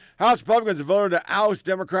 House Republicans voted to oust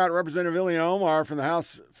Democrat Representative Ilhan Omar from the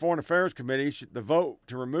House Foreign Affairs Committee. The vote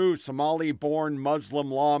to remove Somali-born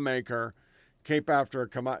Muslim lawmaker came after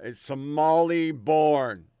a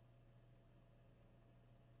Somali-born.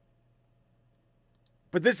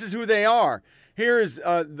 But this is who they are. Here is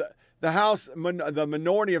the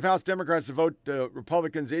minority of House Democrats to vote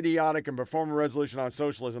Republicans' idiotic and perform a resolution on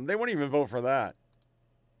socialism. They wouldn't even vote for that.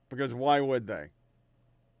 Because why would they?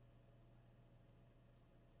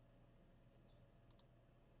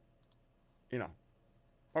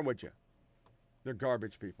 Why would you? They're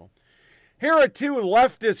garbage people. Here are two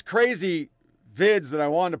leftist crazy vids that I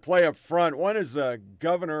wanted to play up front. One is the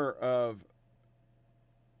governor of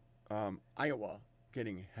Iowa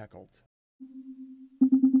getting heckled.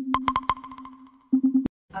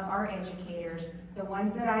 Of our educators, the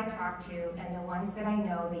ones that I talk to and the ones that I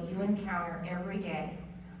know that you encounter every day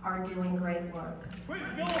are doing great work.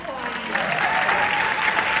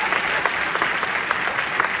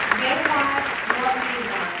 They want what we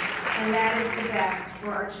want, and that is the best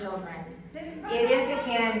for our children. It is,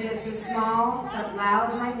 again, just a small but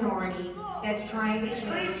loud minority that's trying to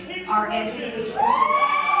change our education system and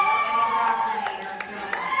indoctrinate our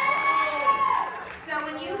children. So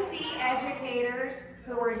when you see educators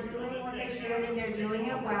who are doing what they should and they're doing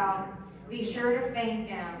it well, be sure to thank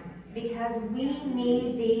them, because we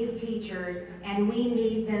need these teachers and we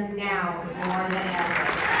need them now more than ever.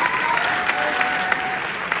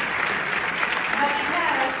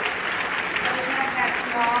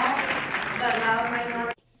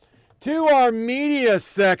 To our media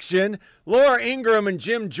section, Laura Ingraham and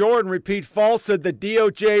Jim Jordan repeat falsehood that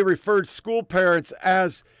DOJ referred school parents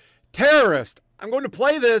as terrorists. I'm going to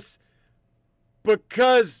play this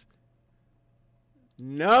because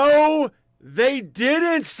no, they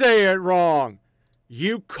didn't say it wrong.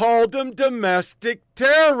 You called them domestic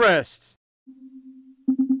terrorists.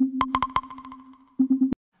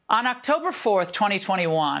 On October 4th,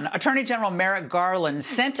 2021, Attorney General Merrick Garland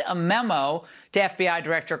sent a memo to FBI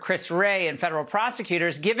Director Chris Wray and federal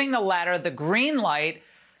prosecutors giving the latter the green light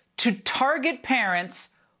to target parents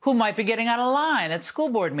who might be getting out of line at school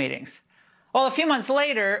board meetings. Well, a few months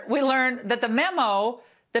later, we learned that the memo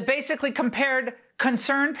that basically compared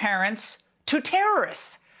concerned parents to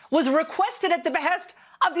terrorists was requested at the behest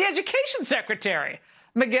of the Education Secretary,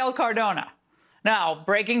 Miguel Cardona. Now,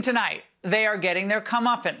 breaking tonight, they are getting their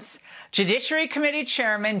comeuppance. Judiciary Committee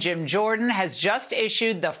Chairman Jim Jordan has just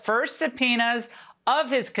issued the first subpoenas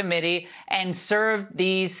of his committee and served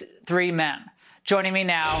these three men. Joining me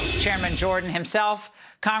now, Chairman Jordan himself.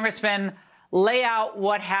 Congressman, lay out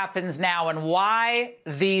what happens now and why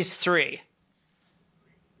these three.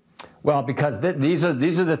 Well, because these are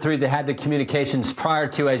the three that had the communications prior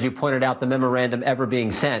to, as you pointed out, the memorandum ever being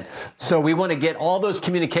sent. So we want to get all those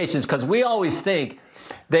communications, because we always think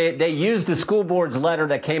they used the school board's letter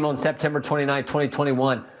that came on September 29,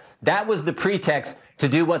 2021. That was the pretext to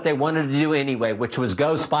do what they wanted to do anyway, which was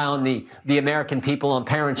go spy on the American people, on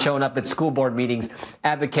parents showing up at school board meetings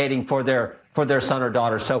advocating for their son or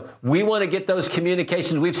daughter. So we want to get those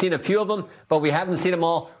communications. We've seen a few of them, but we haven't seen them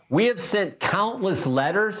all. We have sent countless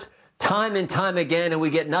letters time and time again, and we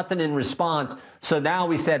get nothing in response. So now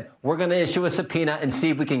we said we're going to issue a subpoena and see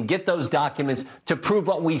if we can get those documents to prove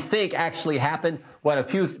what we think actually happened, what a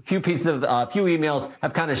few pieces of few emails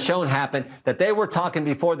have kind of shown happened, that they were talking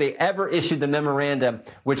before they ever issued the memorandum,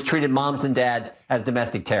 which treated moms and dads as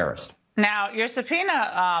domestic terrorists. Now, your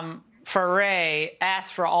subpoena for Wray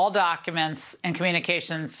asked for all documents and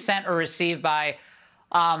communications sent or received by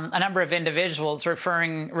a number of individuals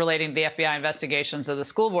relating to the FBI investigations of the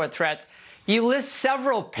school board threats. You list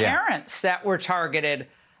several parents that were targeted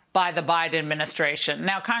by the Biden administration.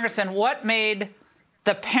 Now, Congressman, what made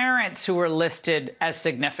the parents who were listed as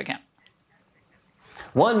significant?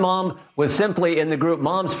 One mom was simply in the group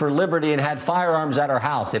Moms for Liberty and had firearms at her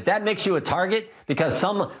house. If that makes you a target because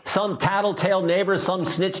some tattletale neighbor, some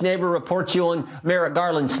snitch neighbor reports you on Merrick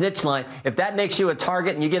Garland's snitch line, if that makes you a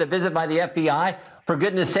target and you get a visit by the FBI, for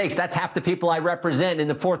goodness sakes, that's half the people I represent in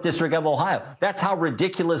the 4th District of Ohio. That's how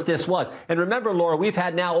ridiculous this was. And remember, Laura, we've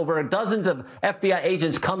had now over dozens of FBI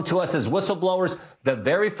agents come to us as whistleblowers. The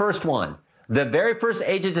very first one, the very first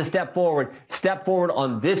agent to step forward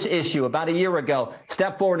on this issue about a year ago,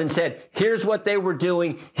 stepped forward and said, here's what they were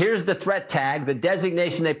doing. Here's the threat tag, the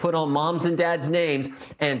designation they put on moms and dads' names.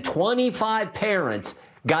 And 25 parents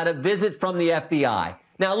got a visit from the FBI.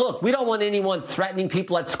 Now, look, we don't want anyone threatening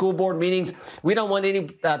people at school board meetings. We don't want any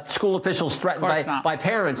school officials threatened by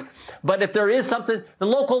parents. But if there is something, the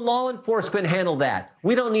local law enforcement handle that.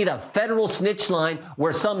 We don't need a federal snitch line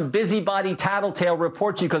where some busybody tattletale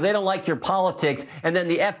reports you because they don't like your politics, and then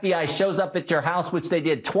the FBI shows up at your house, which they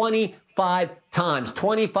did 25 times,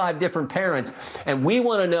 25 different parents. And we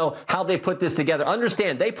want to know how they put this together.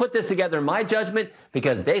 Understand, they put this together, in my judgment,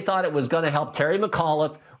 because they thought it was going to help Terry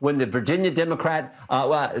McAuliffe win the Virginia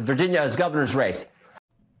Virginia's governor's race.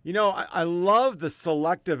 You know, I love the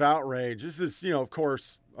selective outrage. This is, of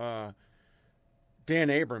course, Dan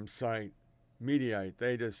Abrams' site, Mediaite.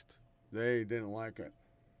 They didn't like it.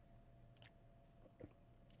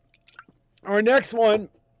 Our next one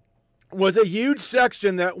was a huge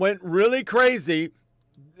section that went really crazy,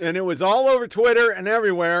 and it was all over Twitter and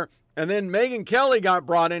everywhere. And then Megyn Kelly got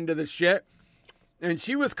brought into the shit, and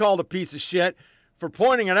she was called a piece of shit for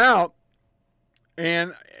pointing it out.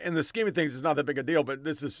 And in the scheme of things, it's not that big a deal, but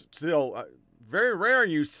this is still very rare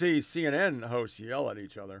you see CNN hosts yell at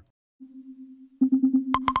each other.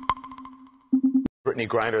 Brittany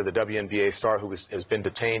Griner, the WNBA star who has been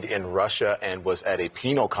detained in Russia and was at a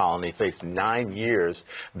penal colony, faced 9 years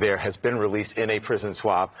there, has been released in a prison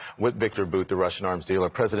swap with Victor Bout, the Russian arms dealer.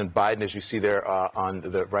 President Biden, as you see there on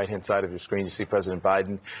the right-hand side of your screen, you see President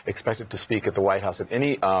Biden expected to speak at the White House at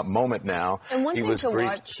any moment now. And one he thing was to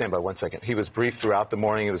briefed. watch. Stand by 1 second. He was briefed throughout the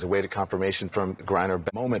morning. It was awaited confirmation from Griner.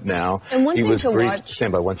 Moment now. And one he thing was to briefed. watch.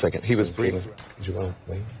 Stand by 1 second. He was briefed. Did you want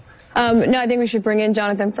to wait? No, I think we should bring in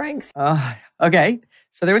Jonathan Franks. Okay.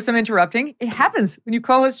 So there was some interrupting. It happens when you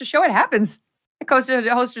co-host a show. It happens. I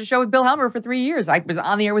hosted a show with Bill Helmer for 3 years. I was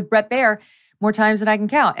on the air with Brett Baer more times than I can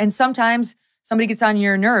count. And sometimes somebody gets on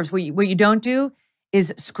your nerves. What you don't do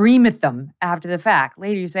is scream at them after the fact.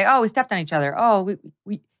 Later you say, oh, we stepped on each other. Oh,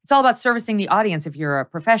 it's all about servicing the audience if you're a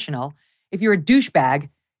professional. If you're a douchebag,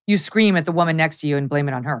 you scream at the woman next to you and blame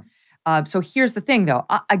it on her. So here's the thing, though.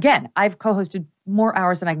 Again, I've co-hosted more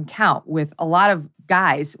hours than I can count with a lot of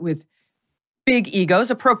guys with big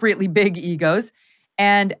egos, appropriately big egos.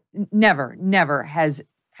 And never have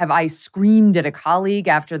I screamed at a colleague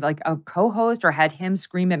after like a co-host or had him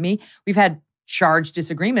scream at me. We've had charged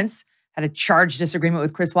disagreements, had a charged disagreement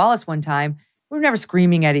with Chris Wallace one time. We were never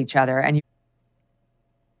screaming at each other. And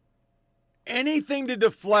anything to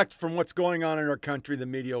deflect from what's going on in our country, the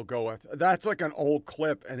media will go with. That's like an old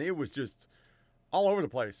clip, and it was just all over the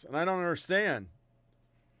place. And I don't understand.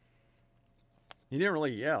 He didn't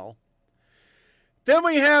really yell. Then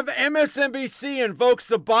we have MSNBC invokes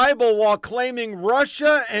the Bible while claiming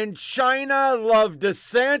Russia and China love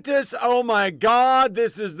DeSantis. Oh my God,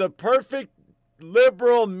 this is the perfect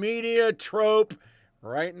liberal media trope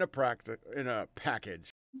right in a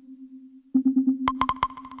package.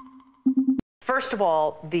 First of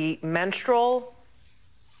all, the menstrual,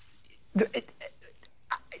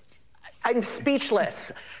 I'm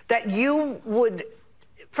speechless that you would,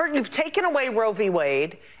 you've taken away Roe v.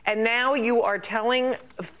 Wade, and now you are telling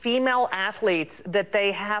female athletes that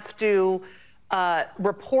they have to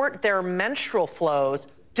report their menstrual flows.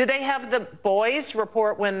 Do they have the boys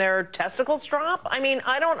report when their testicles drop? I mean,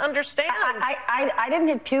 I don't understand. I didn't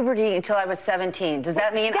hit puberty until I was 17. Does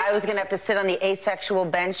that mean I was going to have to sit on the asexual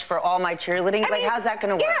bench for all my cheerleading? How's that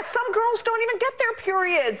going to work? Yeah, some girls don't even get their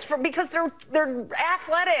periods because they're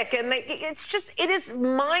athletic, and it is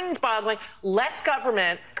mind-boggling. Less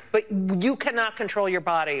government, but you cannot control your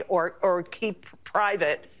body or keep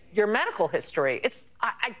private your medical history.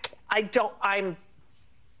 I'm.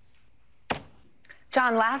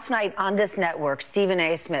 John, last night on this network, Stephen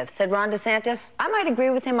A. Smith said, Ron DeSantis, I might agree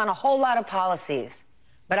with him on a whole lot of policies,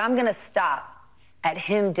 but I'm going to stop at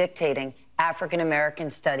him dictating African-American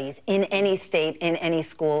studies in any state, in any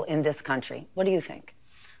school in this country. What do you think?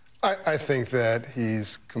 I think that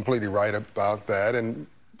he's completely right about that, and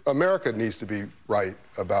America needs to be right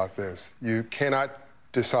about this. You cannot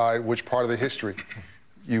decide which part of the history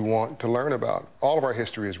you want to learn about. All of our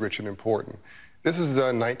history is rich and important. This is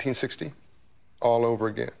 1960. All over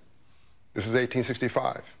again. This is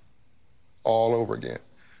 1865, all over again,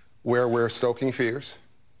 where we're stoking fears,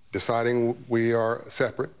 deciding we are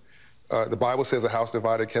separate. The Bible says a house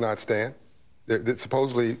divided cannot stand.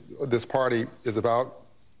 Supposedly, this party is about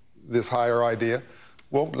this higher idea.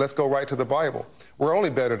 Well, let's go right to the Bible. We're only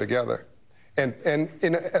better together. And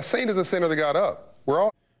a saint is a sinner that got up. We're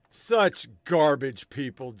all such garbage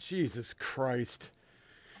people. Jesus Christ.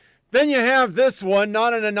 Then you have this one,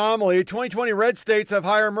 not an anomaly. 2020 red states have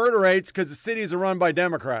higher murder rates because the cities are run by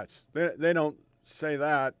Democrats. They don't say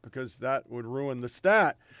that because that would ruin the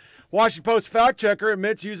stat. Washington Post fact checker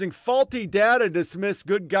admits using faulty data to dismiss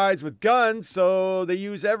good guys with guns, so they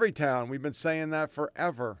use Everytown. We've been saying that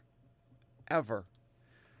forever. Ever.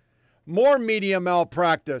 More media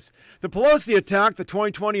malpractice. The Pelosi attack, the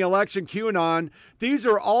 2020 election, QAnon, these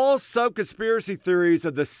are all sub-conspiracy theories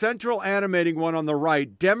of the central animating one on the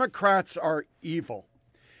right. Democrats are evil.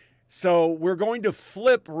 So we're going to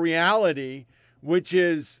flip reality, which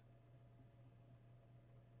is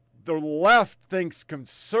the left thinks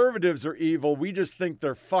conservatives are evil. We just think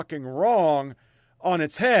they're fucking wrong on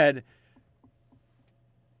its head.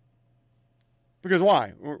 Because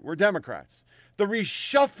why? We're Democrats. The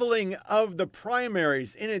reshuffling of the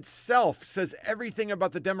primaries in itself says everything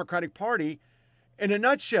about the Democratic Party in a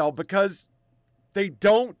nutshell, because they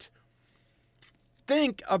don't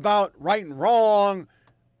think about right and wrong,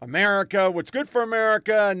 America, what's good for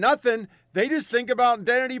America, nothing. They just think about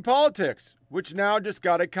identity politics, which now just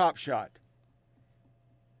got a cop shot.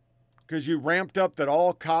 Because you ramped up that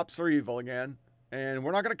all cops are evil again, and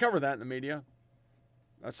we're not going to cover that in the media.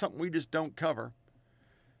 That's something we just don't cover.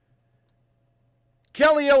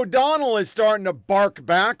 Kelly O'Donnell is starting to bark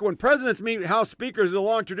back. When presidents meet House speakers, there's a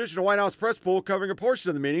long tradition of White House press pool covering a portion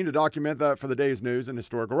of the meeting to document that for the day's news and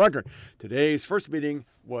historical record. Today's first meeting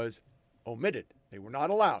was omitted. They were not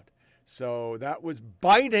allowed. So that was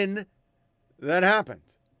Biden that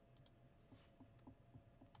happened.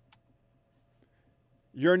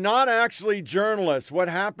 You're not actually journalists. What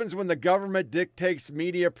happens when the government dictates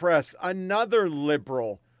media press? Another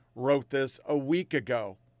liberal wrote this a week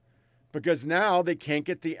ago. Because now they can't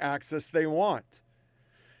get the access they want.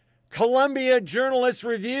 Columbia Journalists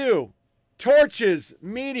Review torches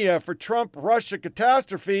media for Trump-Russia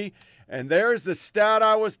catastrophe. And there's the stat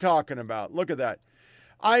I was talking about. Look at that.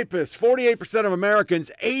 IPIS, 48% of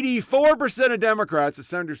Americans, 84% of Democrats, a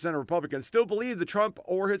 70% of Republicans, still believe that Trump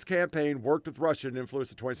or his campaign worked with Russia to influence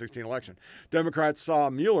the 2016 election. Democrats saw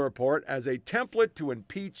a Mueller report as a template to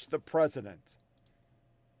impeach the president.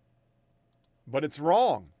 But it's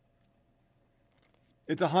wrong.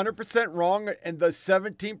 It's 100% wrong, and the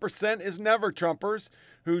 17% is never Trumpers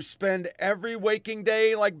who spend every waking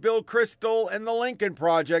day like Bill Kristol and the Lincoln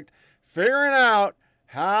Project figuring out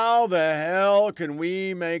how the hell can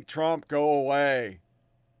we make Trump go away.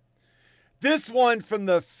 This one from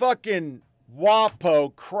the fucking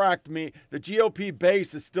WAPO cracked me. The GOP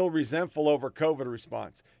base is still resentful over COVID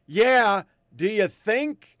response. Yeah, do you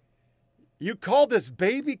think? You called us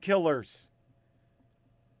baby killers.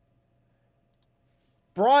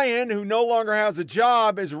 Brian, who no longer has a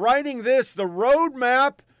job, is writing this, the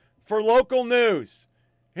roadmap for local news.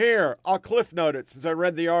 Here, I'll cliff note it since I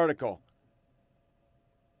read the article.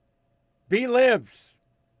 B-Libs.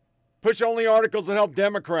 Push only articles that help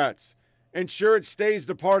Democrats. Ensure it stays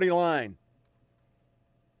the party line.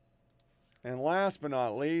 And last but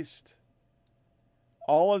not least,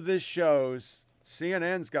 all of this shows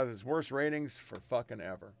CNN's got its worst ratings for fucking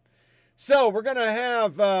ever. So we're going to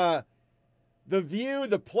have The View,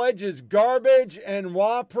 The Pledge is garbage, and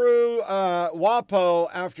WAPO,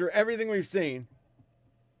 after everything we've seen,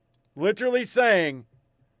 literally saying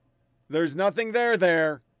there's nothing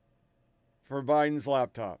there for Biden's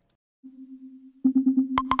laptop.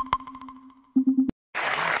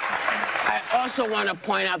 I also want to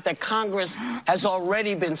point out that Congress has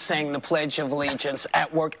already been saying the Pledge of Allegiance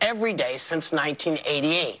at work every day since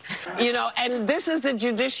 1988. You know, and this is the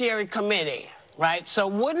Judiciary Committee, right? So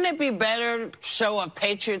wouldn't it be better show of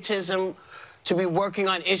patriotism to be working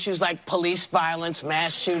on issues like police violence,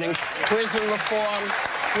 mass shootings, prison reforms?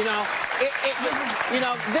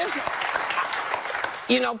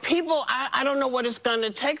 People, I don't know what it's going to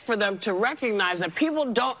take for them to recognize that people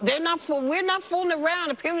we're not fooling around.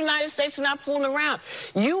 The people of the United States are not fooling around.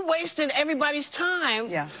 You wasted everybody's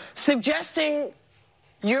time suggesting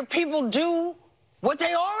your people do what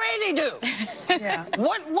they already do.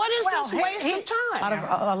 What is this waste of time?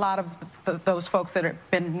 A lot of those folks that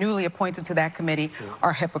have been newly appointed to that committee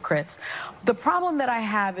are hypocrites. The problem that I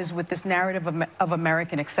have is with this narrative of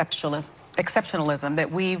American exceptionalism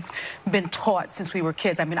that we've been taught since we were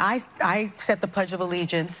kids. I mean, I said the Pledge of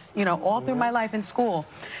Allegiance, all through my life in school.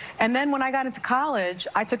 And then when I got into college,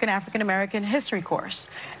 I took an African-American history course.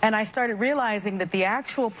 And I started realizing that the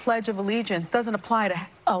actual Pledge of Allegiance doesn't apply to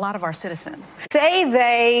a lot of our citizens. Say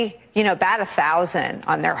they, bat 1,000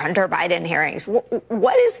 on their Hunter Biden hearings.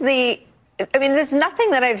 What is there's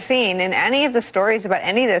nothing that I've seen in any of the stories about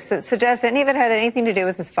any of this that suggests any of it had anything to do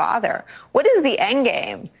with his father. What is the end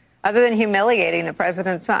game other than humiliating the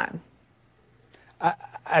president's son?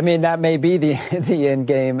 That may be the end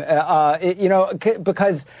game,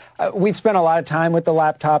 because we've spent a lot of time with the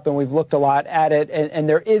laptop and we've looked a lot at it, and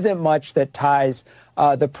there isn't much that ties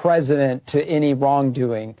the president to any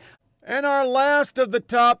wrongdoing. And our last of the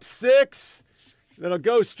top 6 that'll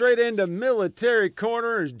go straight into military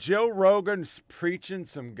corner is Joe Rogan's preaching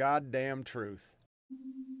some goddamn truth.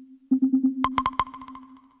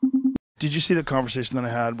 Did you see the conversation that I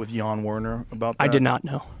had with Jan Werner about that? I did not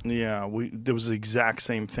know. Yeah, there was the exact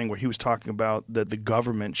same thing where he was talking about that the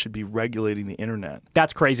government should be regulating the internet.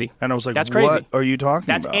 That's crazy. And I was like, that's what crazy. Are you talking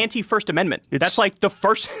That's about? That's anti-First Amendment. That's like the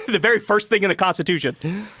very first thing in the Constitution.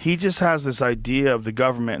 He just has this idea of the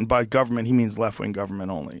government, and by government he means left-wing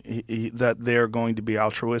government only, that they're going to be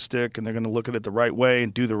altruistic and they're going to look at it the right way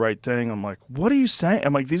and do the right thing. I'm like, what are you saying?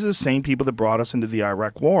 I'm like, these are the same people that brought us into the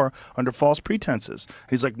Iraq War under false pretenses.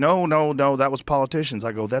 He's like, no, that was politicians.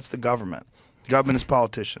 I go, that's the government. Government is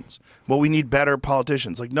politicians. Well, we need better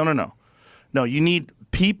politicians. Like, no. No, you need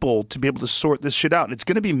people to be able to sort this shit out. And it's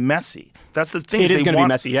going to be messy. That's the thing. It is going to be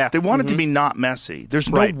messy, yeah. They want it to be not messy. There's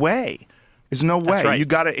no way. There's no way. Right. You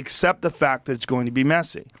got to accept the fact that it's going to be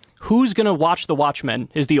messy. Who's going to watch the Watchmen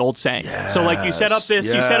is the old saying. Yes, so like you set up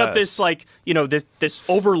this like, this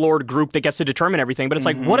overlord group that gets to determine everything. But it's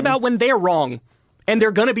like, what about when they're wrong? And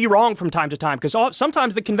they're going to be wrong from time to time, because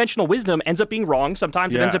sometimes the conventional wisdom ends up being wrong.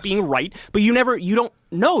 Sometimes it ends up being right. But you don't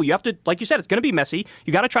know. You have to, like you said, it's going to be messy.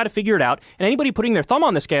 You got to try to figure it out. And anybody putting their thumb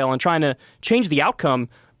on the scale and trying to change the outcome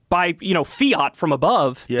by, fiat from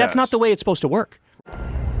above, that's not the way it's supposed to work.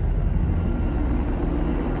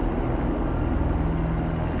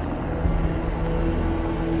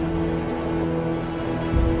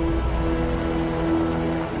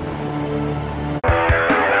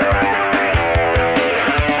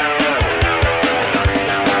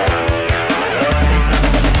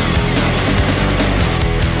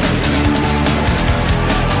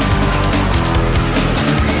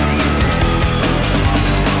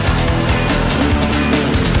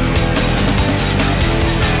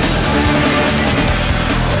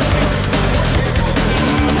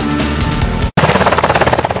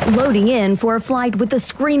 Loading in for a flight with the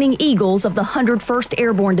Screaming Eagles of the 101st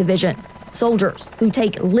Airborne Division, soldiers who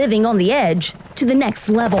take living on the edge to the next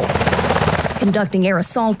level, conducting air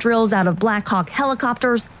assault drills out of Black Hawk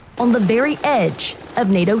helicopters on the very edge of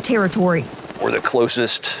NATO territory. We're the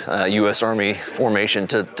closest U.S. Army formation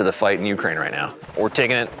to the fight in Ukraine right now. We're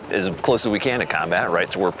taking it as close as we can to combat, right?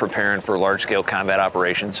 So we're preparing for large-scale combat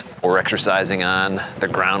operations. We're exercising on the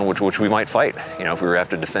ground which we might fight, if we were to have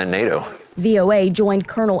to defend NATO. VOA joined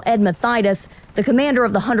Colonel Ed Mathidas, the commander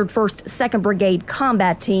of the 101st 2nd Brigade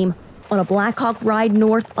combat team, on a Black Hawk ride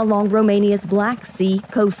north along Romania's Black Sea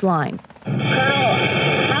coastline. Colonel,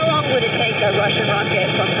 how long would it take a Russian rocket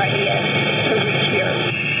from Crimea to reach here?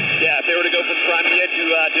 Yeah, if they were to go from Crimea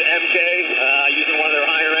to MK, using one of their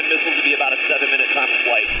higher-end missiles, it'd be about a 7-minute time of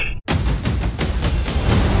flight.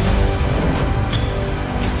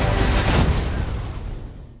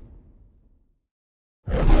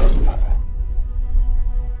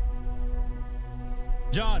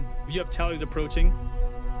 tell he was approaching.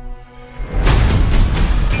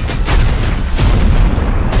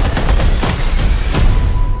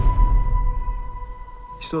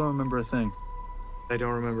 You still don't remember a thing? I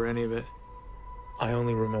don't remember any of it. I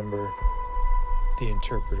only remember the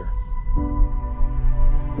interpreter.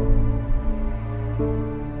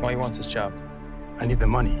 Why you want this job? I need the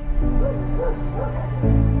money.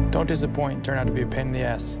 Don't disappoint and turn out to be a pain in the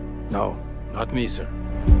ass. No, not me, sir.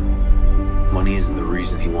 Money isn't the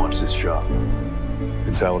reason he wants this job.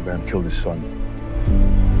 It's Alabama killed his son.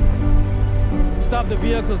 Stop the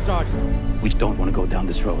vehicle, Sergeant. We don't want to go down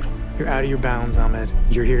this road. You're out of your bounds, Ahmed.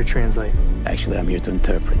 You're here to translate. Actually, I'm here to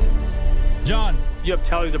interpret. John, you have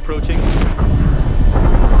tallies approaching.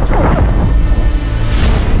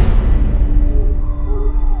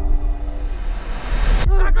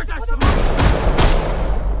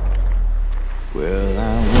 Well,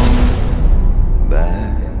 I won't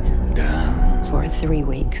back down. For 3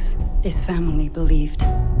 weeks, this family believed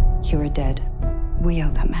you were dead. We owe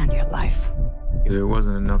that man your life. There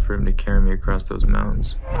wasn't enough for him to carry me across those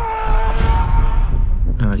mountains.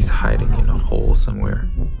 Now he's hiding in a hole somewhere.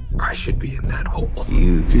 I should be in that hole.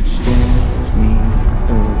 You could stand me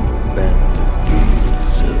up at the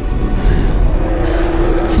gates of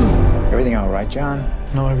hell. Everything all right, John?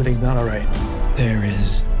 No, everything's not all right. There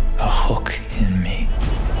is a hook in me.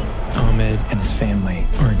 Ahmed and his family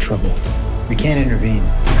are in trouble. We can't intervene.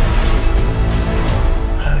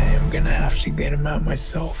 I am gonna have to get him out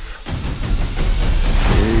myself.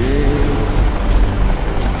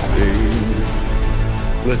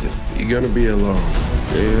 Listen, you're gonna be alone.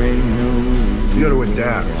 There ain't no... You gotta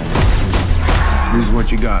adapt. Use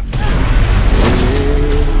what you got.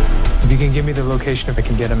 If you can give me the location, if I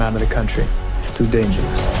can get him out of the country. It's too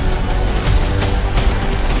dangerous.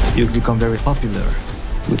 You'll become very popular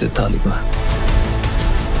with the Taliban.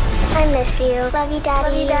 I miss you. Love you, Daddy.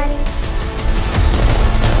 Love you, Daddy.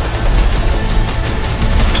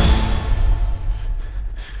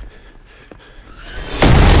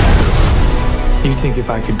 You think if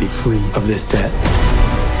I could be free of this debt,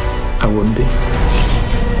 I wouldn't be?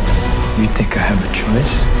 You think I have a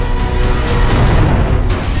choice?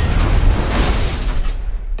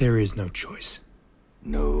 There is no choice.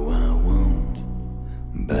 No, I won't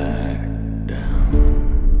back down.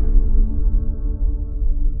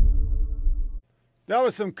 That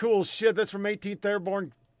was some cool shit. That's from 18th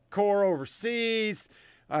Airborne Corps overseas.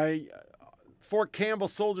 Fort Campbell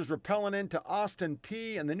soldiers repelling into Austin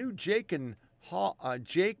Peay, and the new Jake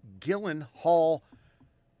Gyllenhaal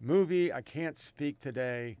movie. I can't speak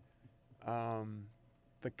today.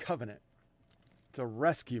 The Covenant. It's a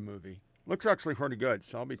rescue movie. Looks actually pretty good,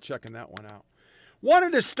 so I'll be checking that one out.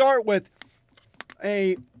 Wanted to start with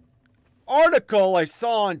a article I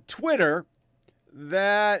saw on Twitter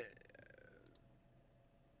that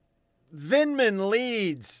Vindman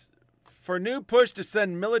leads for new push to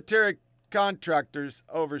send military contractors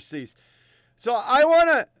overseas. So I want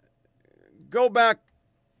to go back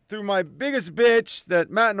through my biggest bitch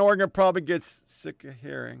that Matt Norgan probably gets sick of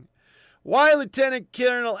hearing. Why Lieutenant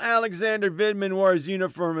Colonel Alexander Vindman wore his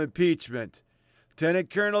uniform impeachment.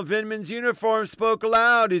 Lieutenant Colonel Vindman's uniform spoke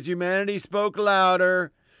loud. His humanity spoke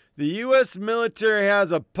louder. The U.S. military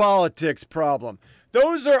has a politics problem.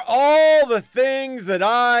 Those are all the things that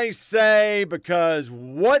I say because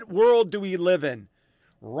what world do we live in?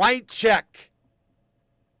 Right check.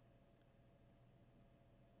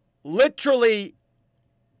 Literally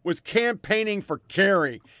was campaigning for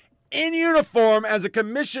Kerry in uniform as a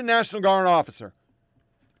commissioned National Guard officer.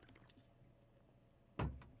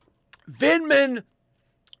 Vindman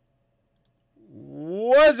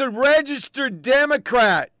was a registered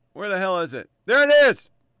Democrat. Where the hell is it? There it is.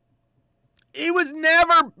 He was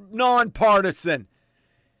never nonpartisan.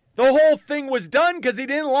 The whole thing was done because he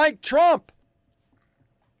didn't like Trump.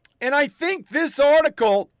 And I think this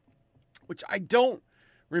article, which I don't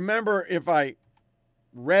remember if I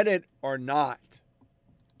read it or not.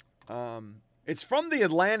 It's from The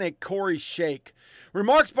Atlantic, Corey Shake.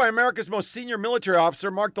 Remarks by America's most senior military officer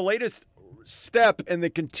mark the latest step in the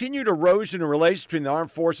continued erosion of relations between the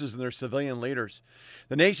armed forces and their civilian leaders.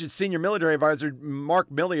 The nation's senior military advisor, Mark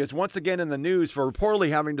Milley, is once again in the news for reportedly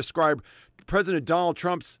having described President Donald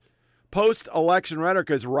Trump's post-election rhetoric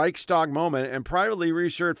as Reichstag moment and privately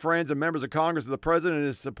reassured friends and members of Congress that the president and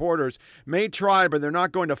his supporters may try, but they're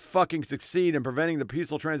not going to fucking succeed in preventing the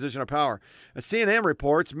peaceful transition of power. As CNN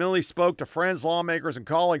reports, Milley spoke to friends, lawmakers, and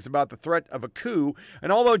colleagues about the threat of a coup,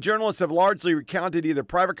 and although journalists have largely recounted either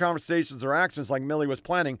private conversations or actions like Milley was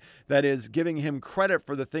planning, that is, giving him credit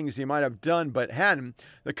for the things he might have done but hadn't,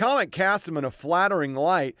 the comment cast him in a flattering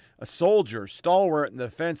light, a soldier, stalwart in the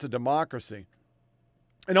defense of democracy.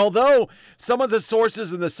 And although some of the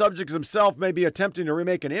sources and the subjects themselves may be attempting to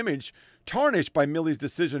remake an image tarnished by Milley's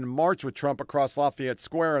decision to march with Trump across Lafayette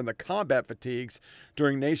Square and the combat fatigues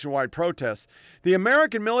during nationwide protests, the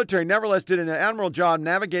American military nevertheless did an admirable job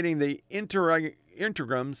navigating the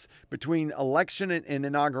integrums between election and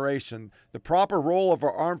inauguration. The proper role of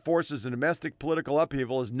our armed forces in domestic political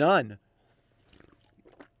upheaval is none.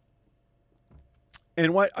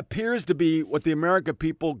 And what appears to be what the American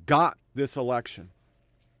people got this election.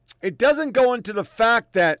 It doesn't go into the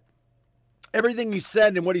fact that everything he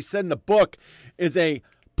said and what he said in the book is a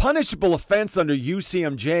punishable offense under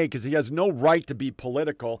UCMJ because he has no right to be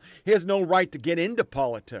political. He has no right to get into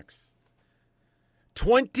politics.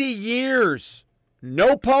 20 years.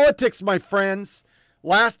 No politics, my friends.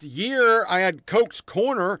 Last year, I had Coke's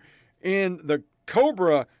Corner in the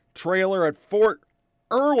Cobra trailer at Fort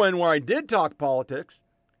Irwin where I did talk politics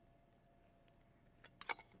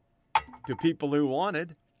to people who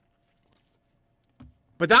wanted.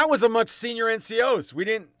 But that was amongst senior NCOs. We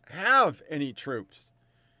didn't have any troops.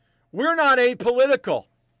 We're not apolitical.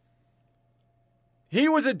 He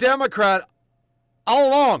was a Democrat all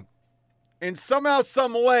along. And somehow,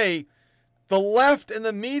 some way, the left and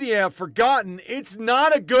the media have forgotten it's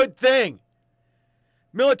not a good thing.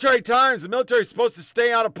 Military Times, the military is supposed to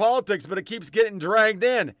stay out of politics, but it keeps getting dragged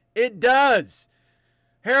in. It does.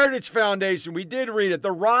 Heritage Foundation, we did read it.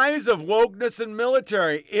 The rise of wokeness in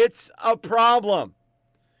military. It's a problem.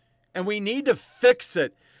 And we need to fix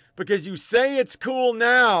it because you say it's cool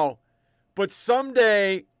now, but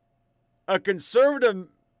someday a conservative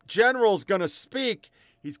general is going to speak.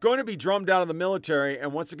 He's going to be drummed out of the military.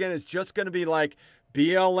 And once again, it's just going to be like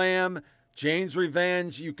BLM, Jane's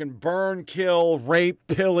Revenge. You can burn, kill, rape,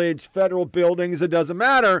 pillage federal buildings. It doesn't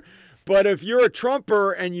matter. But if you're a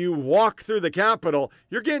Trumper and you walk through the Capitol,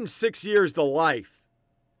 you're getting 6 years to life.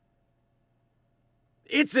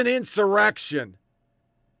 It's an insurrection.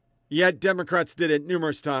 Yet Democrats did it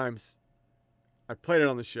numerous times. I played it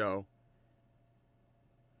on the show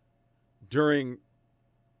during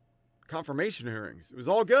confirmation hearings. It was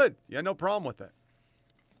all good. You had no problem with it.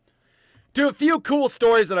 To a few cool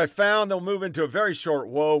stories that I found, they'll move into a very short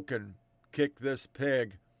woke and kick this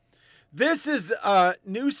pig. This is a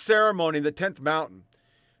new ceremony, the 10th Mountain.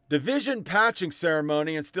 Division patching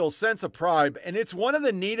ceremony, instills sense of pride, and it's one of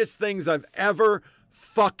the neatest things I've ever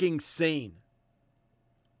fucking seen.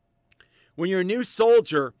 When you're a new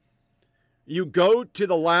soldier, you go to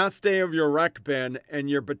the last day of your rec bin and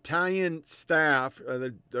your battalion staff,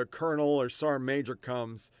 the colonel or sergeant major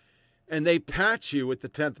comes, and they patch you with the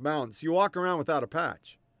 10th Mountain. So you walk around without a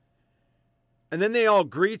patch. And then they all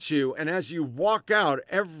greet you, and as you walk out,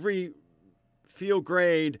 every field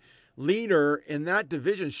grade leader in that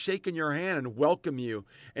division shaking your hand and welcome you.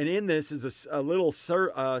 And in this is a little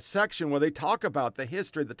section where they talk about the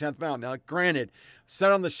history of the 10th Mountain. Now, granted,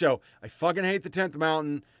 said on the show, I fucking hate the 10th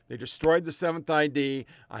Mountain. They destroyed the 7th ID.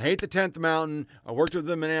 I hate the 10th Mountain. I worked with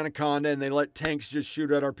them in Anaconda, and they let tanks just shoot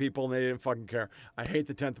at our people, and they didn't fucking care. I hate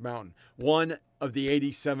the 10th Mountain. One of the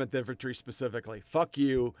 87th Infantry specifically. Fuck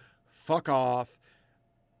you. Fuck off.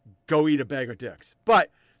 Go eat a bag of dicks. But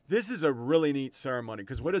this is a really neat ceremony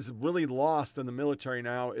because what is really lost in the military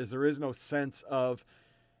now is there is no sense of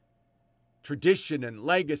tradition and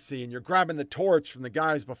legacy, and you're grabbing the torch from the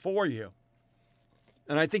guys before you.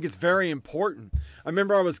 And I think it's very important. I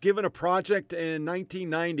remember I was given a project in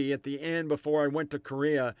 1990 at the end before I went to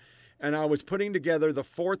Korea, and I was putting together the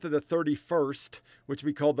 4th of the 31st, which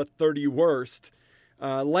we call the 30 Worst,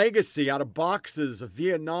 legacy out of boxes of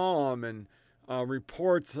Vietnam and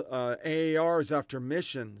reports, AARs after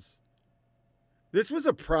missions. This was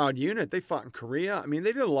a proud unit. They fought in Korea. I mean,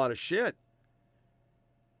 they did a lot of shit.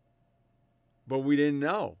 But we didn't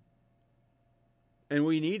know. And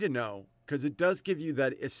we need to know because it does give you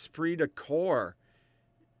that esprit de corps.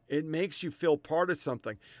 It makes you feel part of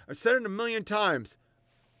something. I've said it a million times.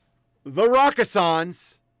 The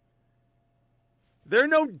Rakkasans, they're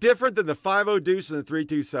no different than the 5-0 Deuce and the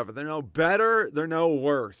 327. They're no better. They're no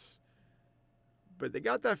worse. But they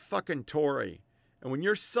got that fucking Tory. And when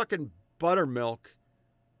you're sucking buttermilk,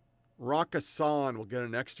 Rakkasan will get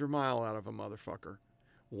an extra mile out of a motherfucker.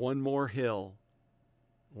 One more hill.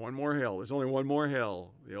 One more hill. There's only one more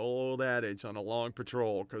hill. The old adage on a long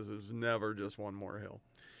patrol, because there's never just one more hill.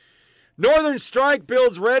 Northern Strike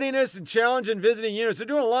builds readiness and challenge in visiting units. They're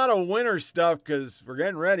doing a lot of winter stuff because we're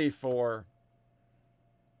getting ready for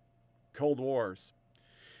Cold Wars.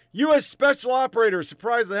 U.S. Special Operators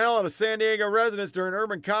surprised the hell out of San Diego residents during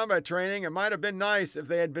urban combat training. It might have been nice if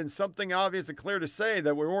they had been something obvious and clear to say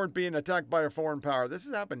that we weren't being attacked by a foreign power. This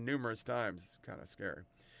has happened numerous times. It's kind of scary.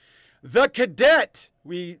 The Cadet.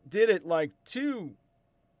 We did it like 2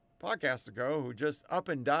 podcast ago who just up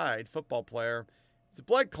and died, football player. It's a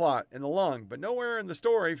blood clot in the lung, but nowhere in the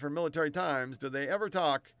story from Military Times do they ever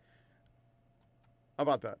talk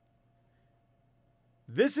about that.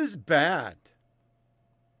 This is bad.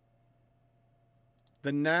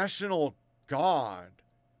 The National Guard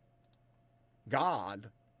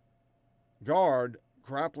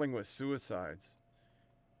grappling with suicides.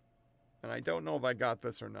 And I don't know if I got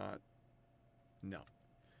this or not. No.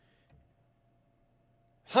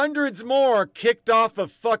 Hundreds more kicked off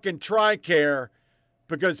of fucking TRICARE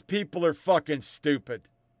because people are fucking stupid.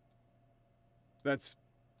 That's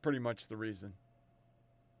pretty much the reason.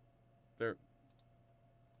 They're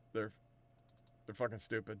fucking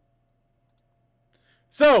stupid.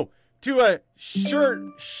 So, to a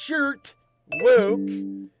shirt woke,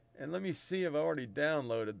 and let me see if I already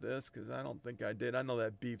downloaded this, because I don't think I did. I know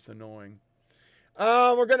that beep's annoying.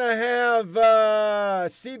 We're going to have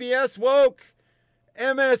CBS woke,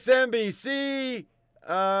 MSNBC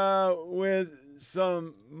with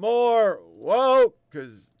some more woke,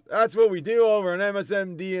 because that's what we do over on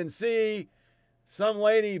MSNBC. Some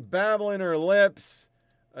lady babbling her lips.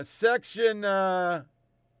 A section, I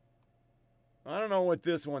don't know what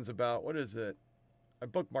this one's about. What is it? I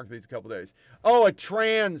bookmarked these a couple days. Oh, a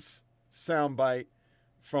trans soundbite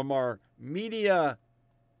from our media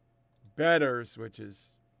betters, which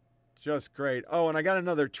is just great. Oh, and I got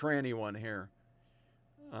another tranny one here.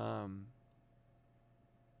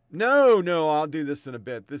 No, I'll do this in a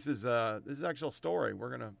bit. This is actual story.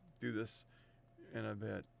 We're gonna do this in a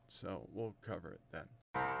bit, so we'll cover it then.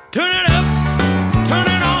 Turn it up, turn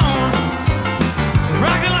it on.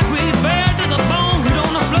 Rock it like we bad to the bone. Get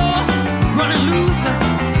on the floor, running loose.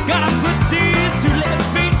 Gotta put these two left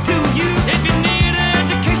feet to use. If you need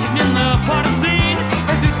education in the party scene,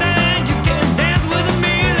 if you think you can dance with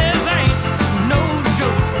me, this ain't no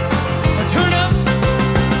joke. Turn up,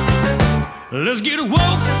 let's get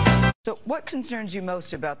woke. So what concerns you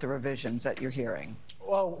most about the revisions that you're hearing?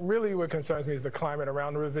 Well, really what concerns me is the climate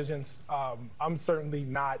around the revisions. I'm certainly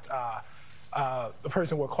not a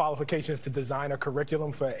person with qualifications to design a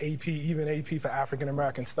curriculum for AP, even AP for African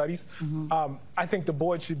American Studies. Mm-hmm. I think the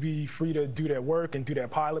board should be free to do their work and do their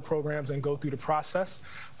pilot programs and go through the process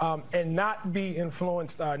and not be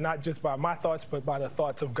influenced not just by my thoughts, but by the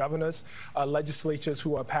thoughts of governors, legislatures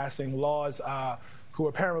who are passing laws who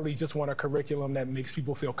apparently just want a curriculum that makes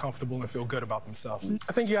people feel comfortable and feel good about themselves. Mm-hmm.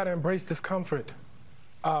 I think you got to embrace discomfort.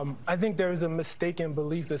 I think there is a mistaken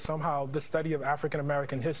belief that somehow the study of African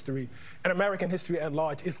American history and American history at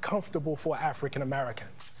large is comfortable for African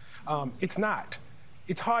Americans. It's not.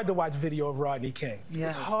 It's hard to watch video of Rodney King.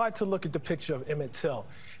 Yes. It's hard to look at the picture of Emmett Till.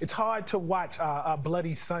 It's hard to watch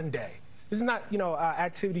Bloody Sunday. This is not,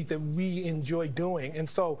 activities that we enjoy doing. And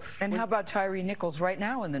so. And how about Tyree Nichols right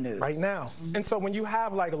now in the news? Right now. Mm-hmm. And so when you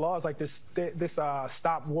have like laws like this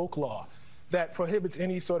Stop Woke law, that prohibits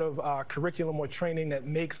any sort of curriculum or training that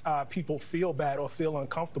makes people feel bad or feel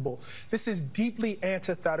uncomfortable. This is deeply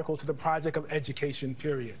antithetical to the project of education,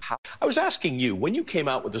 period. I was asking you, when you came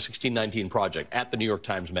out with the 1619 Project at the New York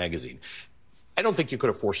Times Magazine, I don't think you could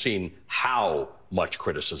have foreseen how much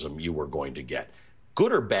criticism you were going to get.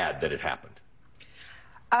 Good or bad that it happened?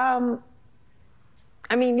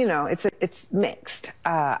 I mean, it's mixed.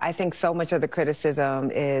 I think so much of the criticism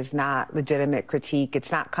is not legitimate critique.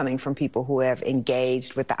 It's not coming from people who have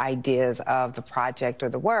engaged with the ideas of the project or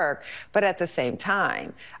the work. But at the same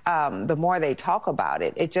time, the more they talk about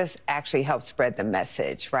it, it just actually helps spread the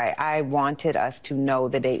message, right? I wanted us to know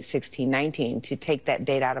the date 1619, to take that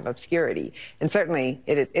date out of obscurity. And certainly,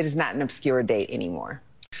 it is not an obscure date anymore.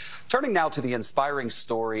 Turning now to the inspiring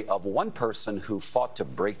story of one person who fought to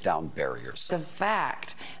break down barriers. The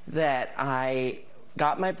fact that I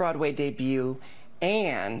got my Broadway debut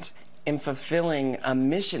and am fulfilling a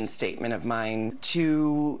mission statement of mine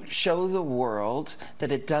to show the world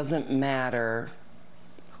that it doesn't matter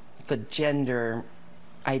the gender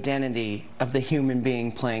identity of the human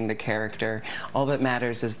being playing the character. All that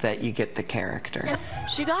matters is that you get the character.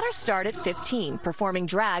 She got her start at 15, performing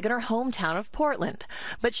drag in her hometown of Portland.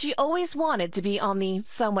 But she always wanted to be on the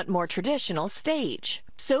somewhat more traditional stage.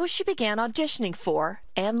 So she began auditioning for,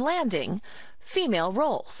 and landing, female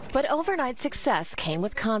roles. But overnight success came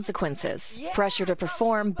with consequences. Pressure to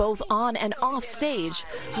perform both on and off stage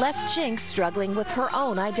left Jinx struggling with her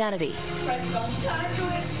own identity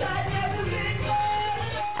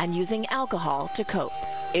and using alcohol to cope.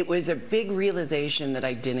 It was a big realization that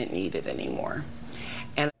I didn't need it anymore.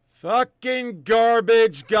 And fucking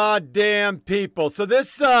garbage, goddamn people. So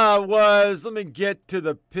this was, let me get to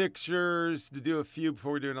the pictures to do a few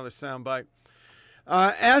before we do another soundbite.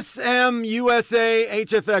 SMUSA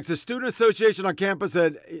HFX, a student association on campus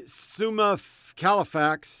at SUMA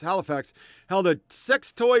Halifax, held a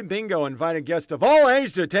sex toy bingo, inviting guests of all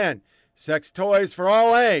age to attend. Sex toys for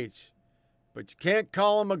all age. But you can't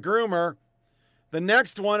call them a groomer. The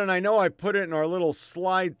next one, and I know I put it in our little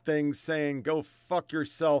slide thing saying, go fuck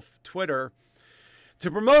yourself, Twitter. To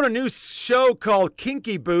promote a new show called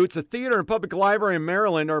Kinky Boots, a theater and public library in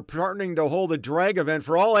Maryland are partnering to hold a drag event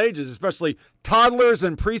for all ages, especially toddlers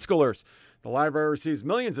and preschoolers. The library receives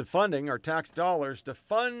millions of funding, our tax dollars, to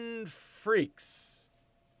fund freaks.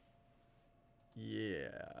 Yeah,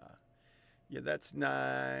 that's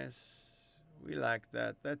nice. We like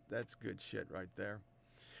that. That's good shit right there.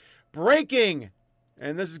 Breaking,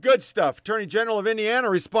 and this is good stuff. Attorney General of Indiana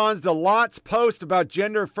responds to Lott's post about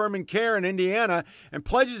gender-affirming care in Indiana and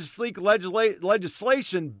pledges to seek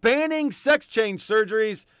legislation banning sex change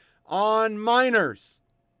surgeries on minors.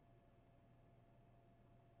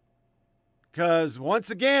 Because, once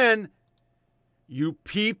again, you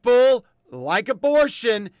people like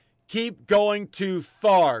abortion keep going too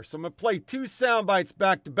far. So I'm going to play 2 sound bites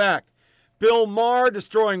back to back. Bill Maher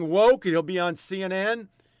destroying woke, and he'll be on CNN.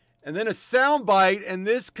 And then a sound bite, and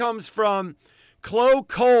this comes from Chloe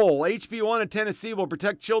Cole. HB1 in Tennessee will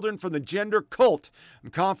protect children from the gender cult. I'm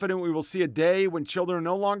confident we will see a day when children are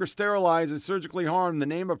no longer sterilized and surgically harmed in the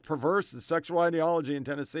name of perverse and sexual ideology in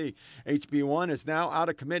Tennessee. HB1 is now out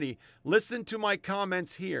of committee. Listen to my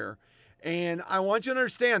comments here. And I want you to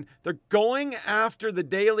understand, they're going after the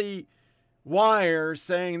Daily Wire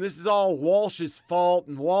saying this is all Walsh's fault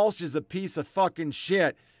and Walsh is a piece of fucking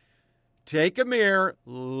shit. Take a mirror,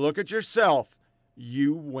 look at yourself.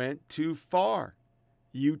 You went too far.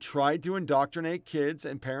 You tried to indoctrinate kids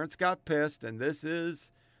and parents got pissed, and this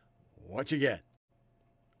is what you get.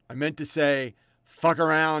 I meant to say, fuck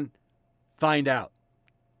around, find out.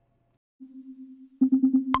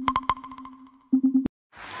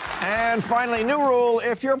 And finally, new rule,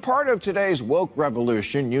 if you're part of today's woke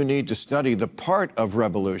revolution, you need to study the part of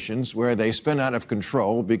revolutions where they spin out of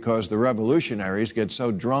control because the revolutionaries get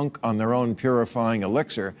so drunk on their own purifying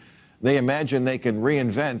elixir, they imagine they can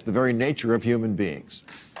reinvent the very nature of human beings.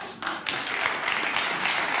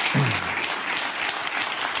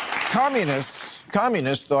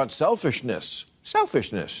 Communists thought selfishness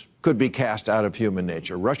could be cast out of human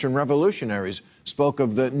nature. Russian revolutionaries spoke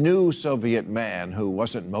of the new Soviet man who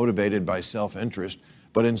wasn't motivated by self-interest,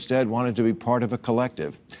 but instead wanted to be part of a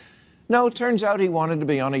collective. No, it turns out he wanted to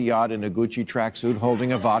be on a yacht in a Gucci tracksuit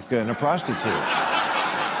holding a vodka and a prostitute.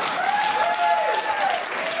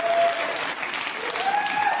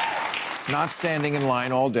 Not standing in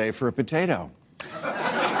line all day for a potato.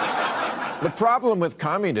 The problem with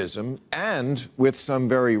communism and with some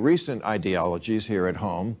very recent ideologies here at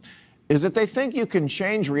home is that they think you can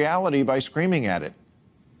change reality by screaming at it,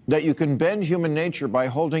 that you can bend human nature by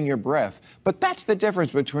holding your breath. But that's the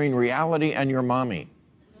difference between reality and your mommy.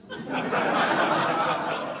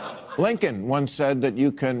 Lincoln once said that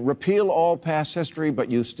you can repeal all past history, but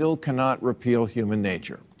you still cannot repeal human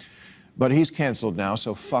nature. But he's canceled now,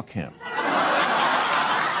 so fuck him.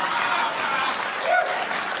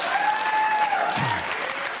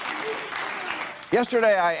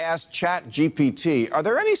 Yesterday, I asked ChatGPT, are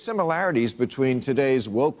there any similarities between today's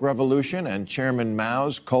woke revolution and Chairman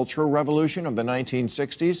Mao's Cultural Revolution of the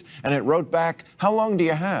 1960s? And it wrote back, how long do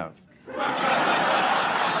you have?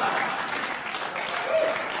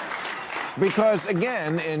 Because,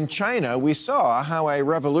 again, in China, we saw how a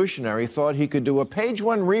revolutionary thought he could do a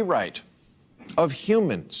page-one rewrite of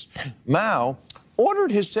humans. Mao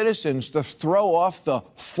ordered his citizens to throw off the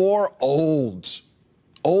 4 olds.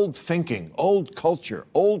 Old thinking, old culture,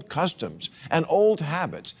 old customs, and old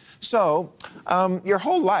habits. So, your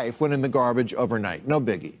whole life went in the garbage overnight, no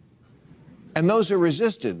biggie. And those who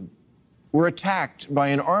resisted were attacked by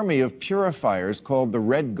an army of purifiers called the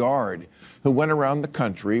Red Guard, who went around the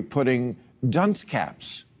country putting dunce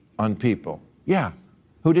caps on people. Yeah,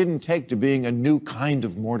 who didn't take to being a new kind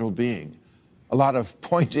of mortal being. A lot of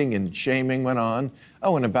pointing and shaming went on.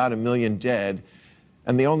 Oh, and about 1 million dead.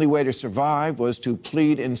 And the only way to survive was to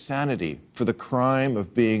plead insanity for the crime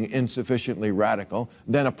of being insufficiently radical,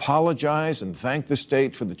 then apologize and thank the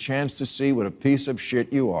state for the chance to see what a piece of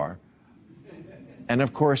shit you are. And,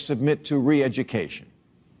 of course, submit to re-education,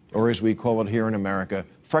 or as we call it here in America,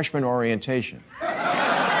 freshman orientation.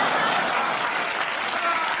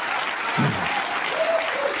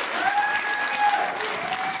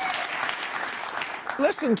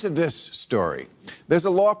 Listen to this story. There's a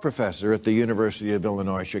law professor at the University of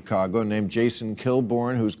Illinois, Chicago, named Jason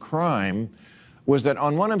Kilborn, whose crime was that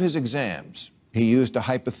on one of his exams, He used a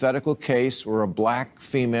hypothetical case where a black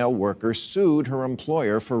female worker sued her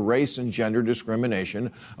employer for race and gender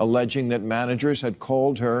discrimination, alleging that managers had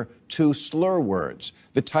called her 2 slur words,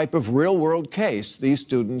 the type of real-world case these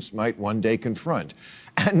students might one day confront.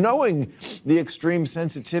 And knowing the extreme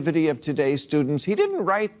sensitivity of today's students, he didn't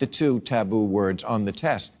write the 2 taboo words on the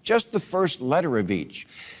test, just the first letter of each.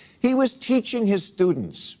 He was teaching his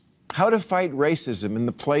students how to fight racism in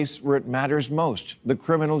the place where it matters most, the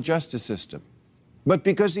criminal justice system. But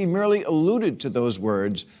because he merely alluded to those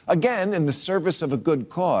words, again, in the service of a good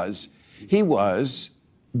cause, he was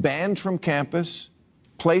banned from campus,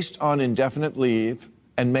 placed on indefinite leave,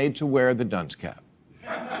 and made to wear the dunce cap.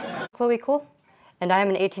 Chloe Cole, and I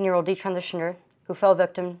am an 18-year-old detransitioner who fell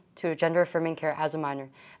victim to gender-affirming care as a minor,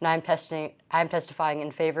 and I am testifying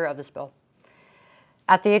in favor of this bill.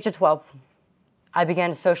 At the age of 12, I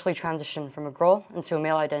began to socially transition from a girl into a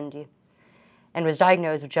male identity, and was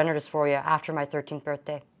diagnosed with gender dysphoria after my 13th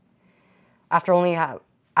birthday. After only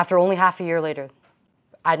half a year later,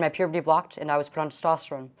 I had my puberty blocked and I was put on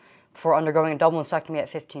testosterone before undergoing a double mastectomy at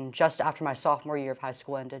 15, just after my sophomore year of high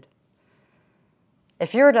school ended.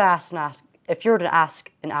 If you were to ask an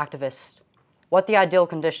activist what the ideal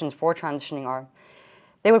conditions for transitioning are,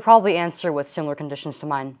 they would probably answer with similar conditions to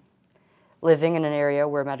mine. Living in an area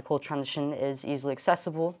where medical transition is easily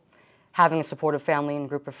accessible, having a supportive family and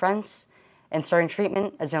group of friends, and starting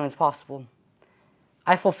treatment as young as possible.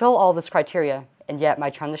 I fulfill all this criteria, and yet my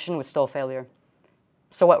transition was still a failure.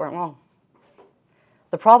 So what went wrong?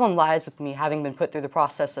 The problem lies with me having been put through the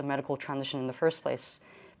process of medical transition in the first place,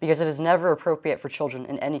 because it is never appropriate for children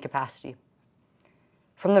in any capacity.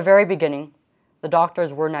 From the very beginning, the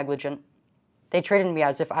doctors were negligent. They treated me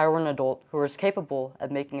as if I were an adult who was capable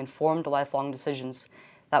of making informed lifelong decisions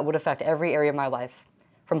that would affect every area of my life,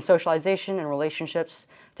 from socialization and relationships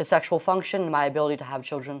to sexual function and my ability to have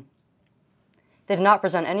children. They did not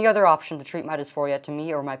present any other option to treat my dysphoria to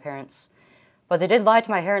me or my parents, but they did lie to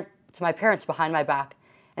my parents behind my back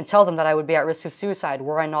and tell them that I would be at risk of suicide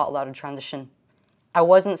were I not allowed to transition. I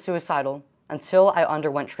wasn't suicidal until I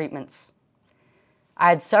underwent treatments. I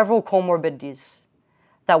had several comorbidities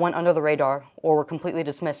that went under the radar or were completely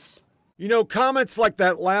dismissed. You know, comments like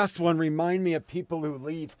that last one remind me of people who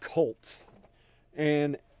leave cults.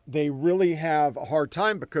 And they really have a hard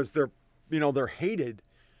time because they're hated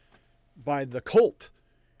by the cult.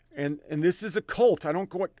 And this is a cult.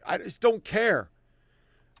 I just don't care.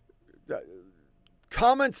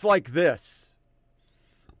 Comments like this.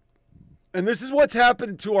 And this is what's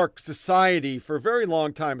happened to our society for a very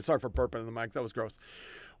long time. Sorry for burping in the mic. That was gross.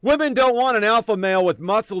 Women don't want an alpha male with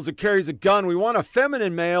muscles who carries a gun. We want a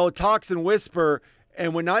feminine male who talks and whisper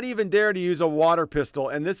and would not even dare to use a water pistol.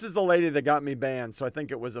 And this is the lady that got me banned, so I think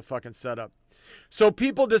it was a fucking setup. So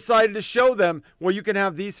people decided to show them, well, you can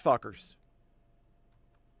have these fuckers.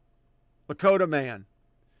 Lakota Man,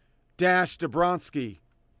 Dash Dabrowski,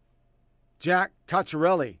 Jack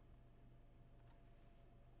Cacciarelli.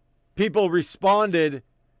 People responded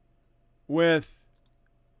with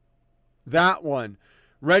that one.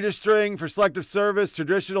 Registering for selective service,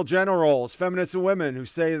 traditional gender roles, feminists and women who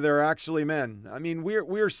say they're actually men. I mean,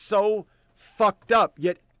 we're so fucked up,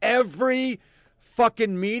 yet every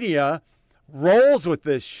fucking media rolls with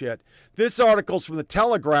this shit. This article's from the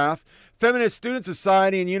Telegraph. Feminist Student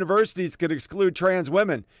Society and universities could exclude trans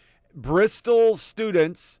women. Bristol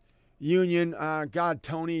Students Union. God,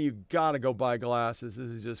 Tony, you gotta go buy glasses.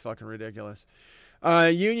 This is just fucking ridiculous.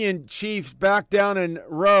 Union chief backed down in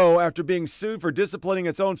row after being sued for disciplining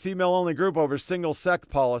its own female-only group over single-sex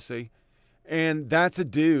policy. And that's a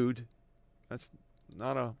dude. That's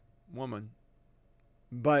not a woman.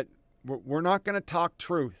 But we're not going to talk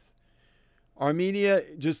truth. Our media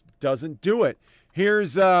just doesn't do it.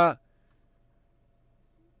 Here's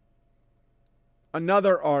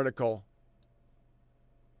another article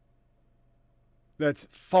that's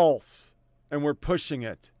false, and we're pushing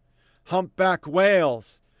it. Humpback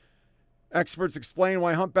whales. Experts explain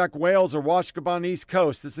why humpback whales are washed up on the East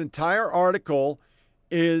Coast. This entire article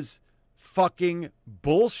is fucking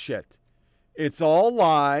bullshit. It's all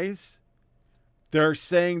lies. They're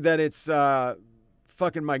saying that it's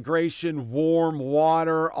fucking migration, warm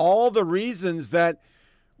water, all the reasons that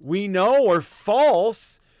we know are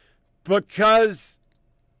false because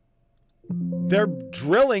they're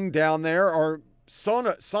drilling down there or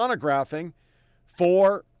sonographing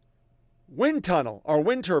for wind tunnel or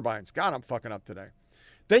wind turbines. God, I'm fucking up today.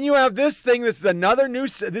 Then you have this thing. This is another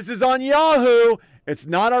news. This is on Yahoo. It's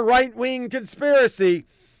not a right-wing conspiracy.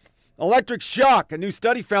 Electric shock. A new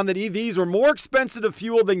study found that EVs were more expensive to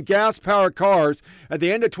fuel than gas-powered cars at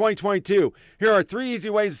the end of 2022. Here are 3 easy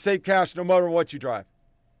ways to save cash no matter what you drive.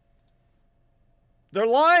 They're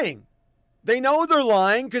lying. They know they're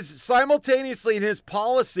lying because simultaneously in his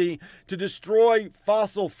policy to destroy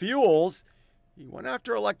fossil fuels, he went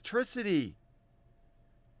after electricity.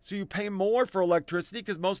 So you pay more for electricity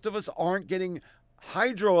because most of us aren't getting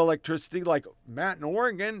hydroelectricity like Matt in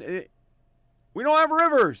Oregon. We don't have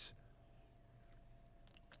rivers.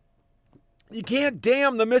 You can't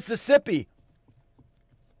dam the Mississippi,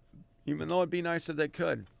 even though it'd be nice if they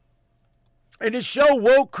could. And to show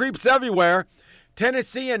woke creeps everywhere,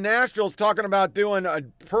 Tennessee and Nashville's talking about doing a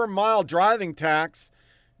per mile driving tax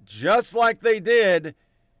just like they did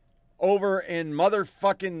over in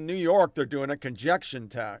motherfucking New York. They're doing a congestion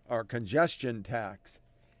tax,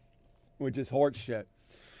 which is horse shit.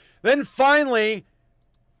 Then finally,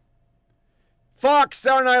 Fox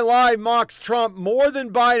Saturday Night Live mocks Trump more than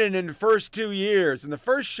Biden in the first 2 years. In the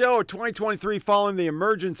first show of 2023, following the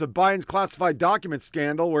emergence of Biden's classified document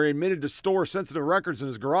scandal, where he admitted to store sensitive records in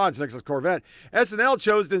his garage next to his Corvette, SNL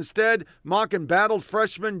chose to instead mock embattled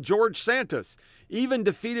freshman George Santos. Even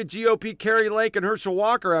defeated GOP Carrie Lake and Herschel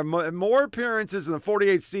Walker have more appearances in the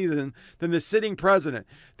 48th season than the sitting president.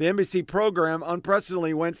 The NBC program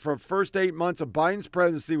unprecedentedly went for the first 8 months of Biden's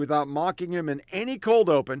presidency without mocking him in any cold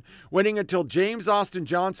open, waiting until James Austin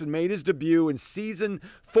Johnson made his debut in season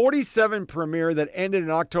 47 premiere that ended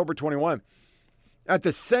in October 21. At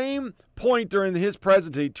the same point during his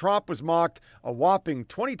presidency, Trump was mocked a whopping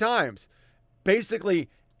 20 times. Basically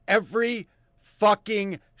every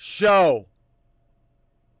fucking show.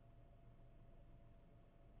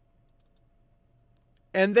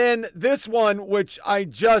 And then this one, which I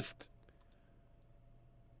just...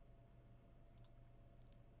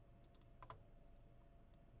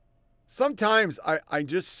 Sometimes I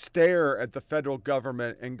just stare at the federal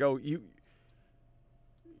government and go, you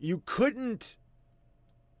couldn't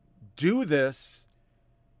do this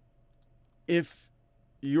if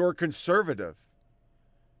you're conservative.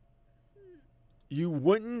 You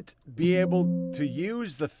wouldn't be able to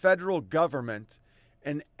use the federal government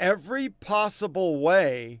in every possible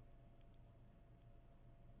way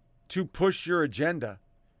to push your agenda.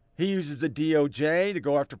 He uses the DOJ to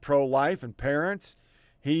go after pro-life and parents.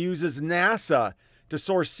 He uses NASA to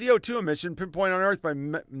source CO2 emission pinpointed on Earth by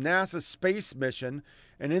NASA's space mission.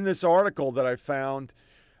 And in this article that I found,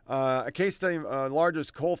 a case study of the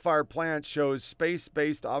largest coal-fired plant shows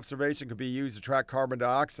space-based observation could be used to track carbon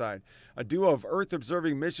dioxide. A duo of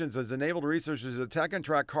Earth-observing missions has enabled researchers to detect and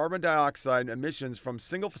track carbon dioxide emissions from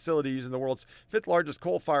single facility using the world's 5th largest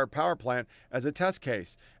coal-fired power plant as a test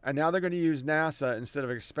case. And now they're going to use NASA instead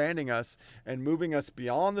of expanding us and moving us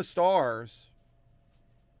beyond the stars.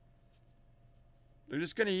 They're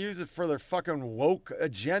just going to use it for their fucking woke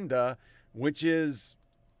agenda, which is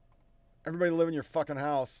everybody live in your fucking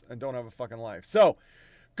house and don't have a fucking life. So,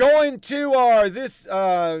 going to our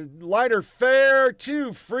lighter fare,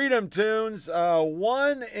 2 freedom tunes.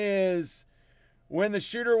 One is When the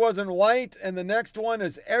Shooter Wasn't White, and the next one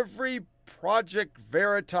is Every Project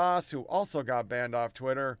Veritas, who also got banned off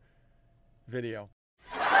Twitter, video.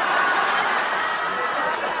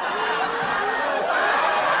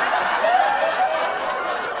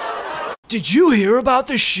 Did you hear about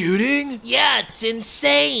the shooting? Yeah, it's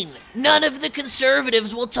insane. None of the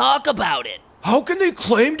conservatives will talk about it. How can they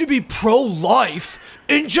claim to be pro-life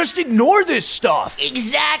and just ignore this stuff?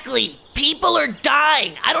 Exactly. People are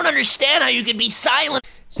dying. I don't understand how you can be silent.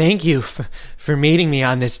 Thank you for meeting me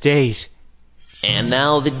on this date. And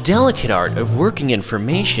now the delicate art of working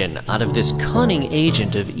information out of this cunning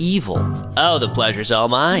agent of evil. Oh, the pleasure's all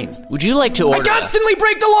mine. Would you like to order... I constantly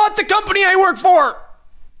break the law at the company I work for!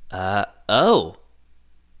 Oh.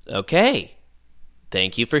 Okay.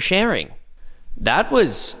 Thank you for sharing. That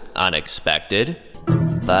was unexpected.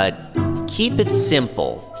 But keep it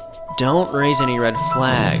simple. Don't raise any red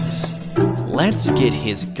flags. Let's get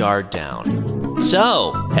his guard down.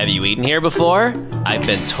 So, have you eaten here before? I've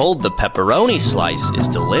been told the pepperoni slice is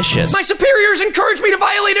delicious. My superiors encourage me to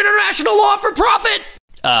violate international law for profit!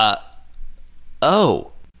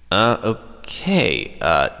 Okay.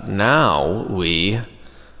 Now we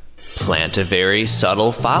plant a very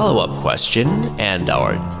subtle follow-up question, and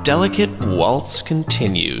our delicate waltz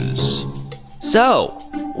continues. So,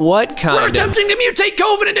 what kind We're attempting to mutate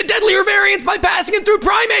COVID into deadlier variants by passing it through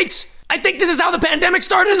primates! I think this is how the pandemic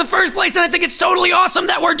started in the first place, and I think it's totally awesome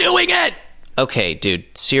that we're doing it! Okay, dude,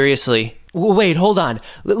 seriously? Wait, hold on.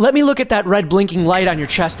 Let me look at that red blinking light on your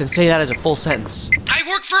chest and say that as a full sentence. I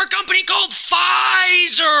work for a company called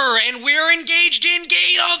Pfizer, and we're engaged in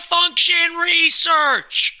gain-of-function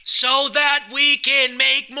research so that we can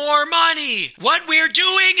make more money. What we're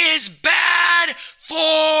doing is bad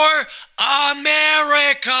for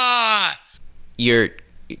America. You're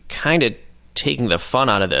kinda taking the fun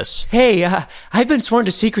out of this. Hey, I've been sworn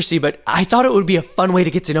to secrecy, but I thought it would be a fun way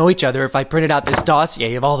to get to know each other if I printed out this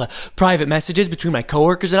dossier of all the private messages between my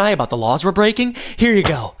coworkers and I about the laws we're breaking. Here you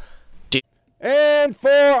go. And for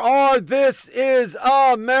our This Is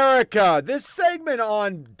America, this segment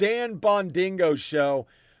on Dan Bondingo's show,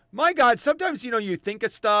 my God, sometimes, you think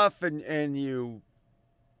of stuff and you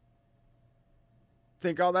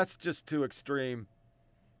think, oh, that's just too extreme.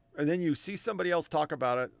 And then you see somebody else talk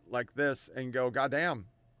about it like this and go, God damn,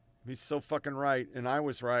 he's so fucking right. And I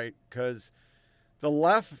was right, because the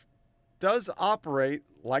left does operate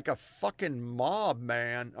like a fucking mob,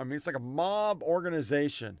 man. I mean, it's like a mob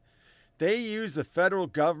organization. They use the federal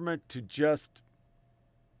government to just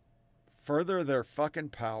further their fucking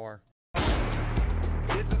power.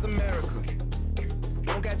 This is America.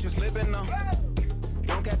 Don't catch you slipping now.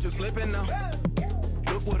 Don't catch you slipping now.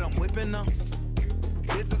 Look what I'm whipping now.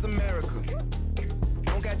 This is America.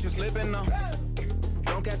 Don't catch you slipping now.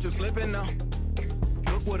 Don't catch you slipping now.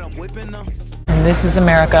 Look what I'm whipping now. This is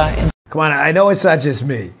America. Come on, I know it's not just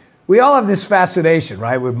me. We all have this fascination,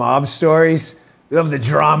 right, with mob stories. We love the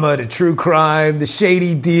drama, the true crime, the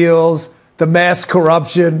shady deals, the mass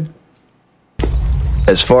corruption.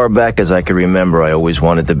 As far back as I can remember, I always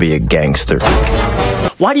wanted to be a gangster.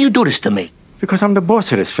 Why do you do this to me? Because I'm the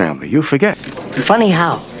boss of this family. You forget. Funny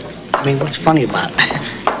how? I mean, what's funny about it?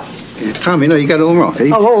 Yeah, Tommy, no, you got it all wrong.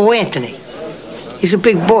 Oh, Anthony. He's a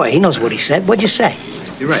big boy. He knows what he said. What'd you say?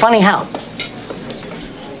 You're right. Funny how?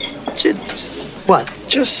 What?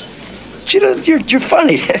 Just, you're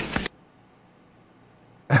funny.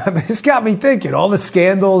 This got me thinking. All the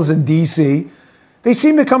scandals in D.C., they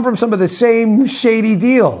seem to come from some of the same shady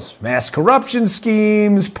deals. Mass corruption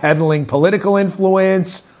schemes, peddling political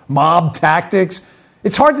influence, mob tactics.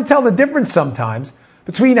 It's hard to tell the difference sometimes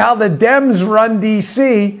between how the Dems run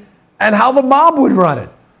D.C. and how the mob would run it.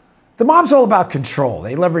 The mob's all about control.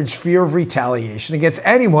 They leverage fear of retaliation against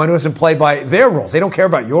anyone who doesn't play by their rules. They don't care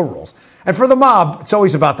about your rules. And for the mob, it's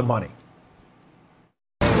always about the money.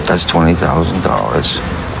 That's $20,000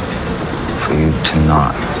 for you to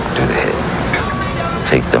not do the hit.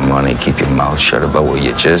 Take the money, keep your mouth shut about what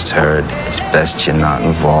you just heard. It's best you're not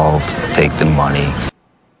involved. Take the money.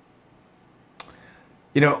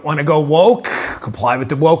 You don't want to go woke, comply with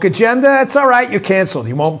the woke agenda? It's all right, you're canceled.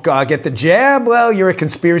 You won't get the jab? Well, you're a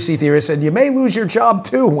conspiracy theorist, and you may lose your job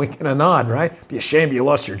too. Wink and a nod, right? Be ashamed you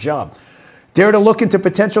lost your job. Dare to look into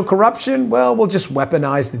potential corruption? Well, we'll just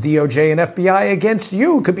weaponize the DOJ and FBI against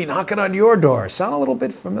you. Could be knocking on your door. Sound a little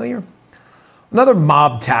bit familiar? Another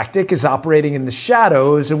mob tactic is operating in the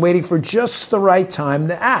shadows and waiting for just the right time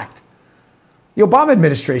to act. The Obama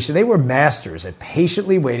administration, they were masters at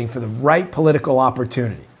patiently waiting for the right political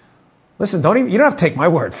opportunity. Listen, you don't have to take my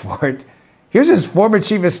word for it. Here's his former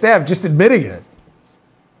chief of staff just admitting it.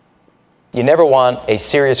 You never want a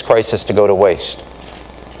serious crisis to go to waste.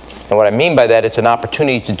 And what I mean by that, it's an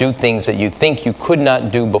opportunity to do things that you think you could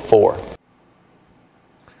not do before.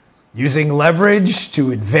 Using leverage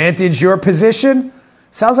to advantage your position?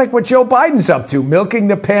 Sounds like what Joe Biden's up to, milking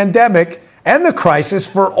the pandemic and the crisis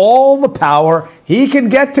for all the power he can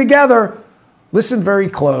get together. Listen very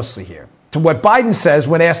closely here to what Biden says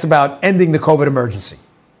when asked about ending the COVID emergency.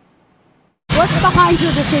 What's behind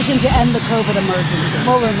your decision to end the COVID emergency? The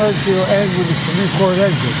COVID emergency will end when the Supreme Court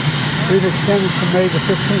ends it. We've extended to May the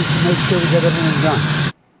 15th to make sure we get everything done.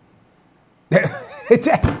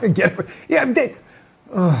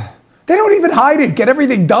 They don't even hide it. Get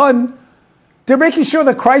everything done. They're making sure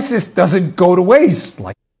the crisis doesn't go to waste.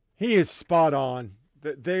 He is spot on.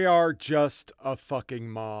 They are just a fucking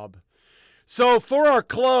mob. So for our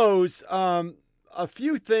close, a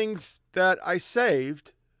few things that I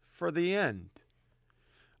saved for the end.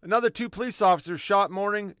 Another 2 police officers shot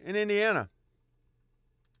morning in Indiana.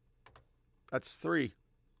 That's 3.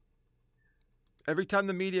 Every time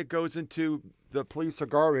the media goes into the police are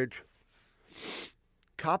garbage,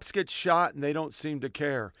 cops get shot and they don't seem to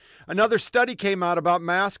care. Another study came out about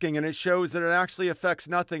masking, and it shows that it actually affects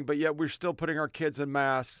nothing, but yet we're still putting our kids in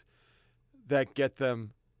masks that get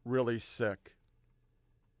them really sick.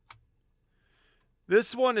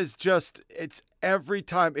 This one is just, it's every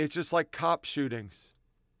time, it's just like cop shootings.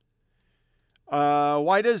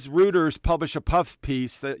 Why does Reuters publish a puff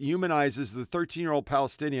piece that humanizes the 13-year-old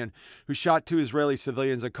Palestinian who shot 2 Israeli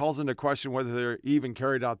civilians and calls into question whether they even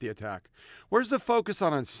carried out the attack? Where's the focus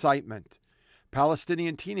on incitement?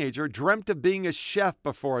 Palestinian teenager dreamt of being a chef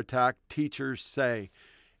before attack, teachers say.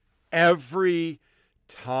 Every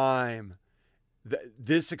time.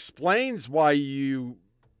 This explains why you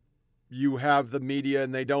have the media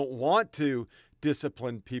and they don't want to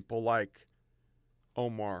discipline people like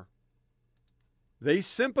Omar. they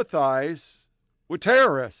sympathize with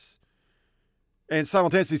terrorists and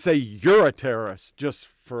simultaneously say you're a terrorist just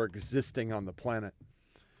for existing on the planet.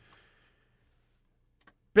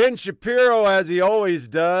 Ben Shapiro, as he always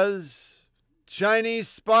does, Chinese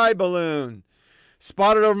spy balloon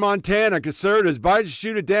spotted over Montana. Conservatives, Biden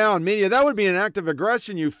shoot it down. Media, that would be an act of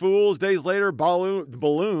aggression, you fools. Days later, the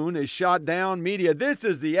balloon is shot down. Media, this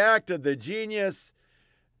is the act of the genius.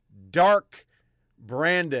 Dark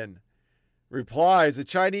Brandon replies, the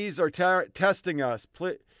Chinese are testing us.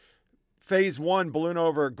 Phase 1, balloon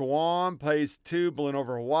over Guam. Phase 2, balloon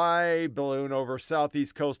over Hawaii. Balloon over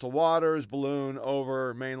southeast coastal waters. Balloon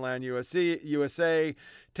over mainland USA.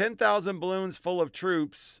 10,000 balloons full of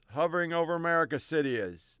troops hovering over America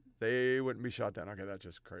cities. They wouldn't be shot down. Okay, that's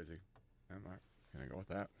just crazy. I'm not going to go with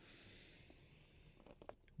that.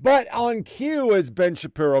 But on cue, as Ben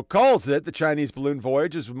Shapiro calls it, the Chinese balloon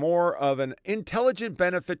voyage is more of an intelligent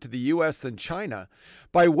benefit to the U.S. than China.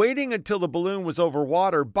 By waiting until the balloon was over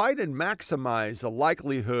water, Biden maximized the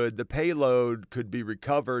likelihood the payload could be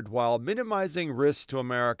recovered while minimizing risks to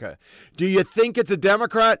America. Do you think it's a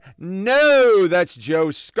Democrat? No, that's Joe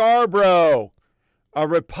Scarborough, a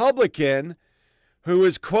Republican who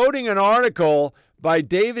is quoting an article by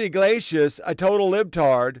David Iglesias, a total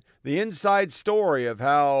libtard, the inside story of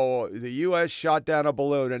how the U.S. shot down a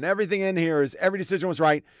balloon. And everything in here is every decision was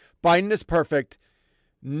right. Biden is perfect.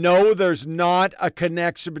 No, there's not a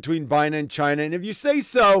connection between Biden and China. And if you say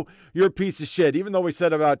so, you're a piece of shit, even though we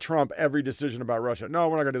said about Trump every decision about Russia. No,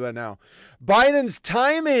 we're not going to do that now. Biden's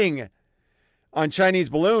timing on Chinese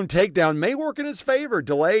balloon takedown may work in his favor.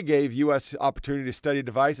 Delay gave U.S. opportunity to study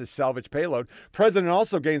devices, salvage payload. President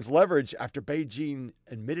also gains leverage after Beijing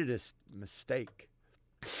admitted his mistake.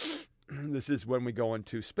 This is when we go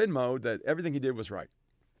into spin mode that everything he did was right.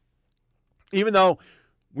 Even though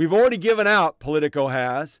we've already given out, Politico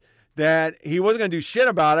has, that he wasn't going to do shit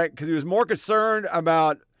about it because he was more concerned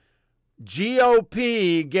about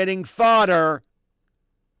GOP getting fodder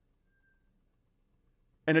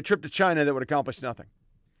and a trip to China that would accomplish nothing.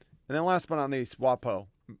 And then last but not least, WAPO.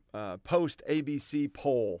 Post-ABC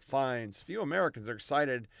poll finds few Americans are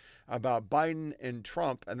excited about Biden and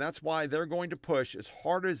Trump, and that's why they're going to push as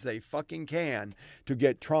hard as they fucking can to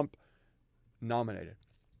get Trump nominated.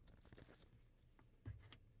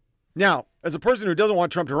 Now, as a person who doesn't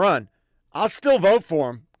want Trump to run, I'll still vote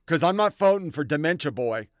for him because I'm not voting for Dementia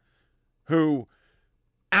Boy, who,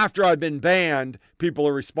 after I've been banned, people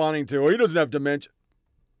are responding to, he doesn't have dementia.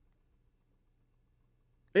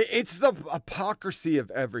 It's the hypocrisy of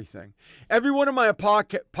everything. Every one of my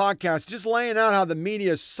podcasts just laying out how the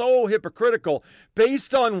media is so hypocritical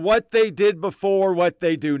based on what they did before, what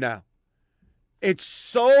they do now. It's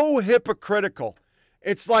so hypocritical.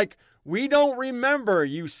 It's like we don't remember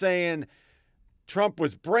you saying Trump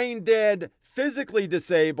was brain dead, physically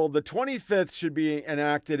disabled, the 25th should be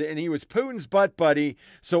enacted, and he was Putin's butt buddy,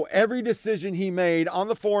 so every decision he made on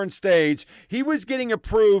the foreign stage, he was getting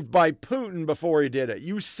approved by Putin before he did it.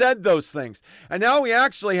 You said those things. And now we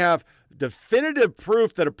actually have definitive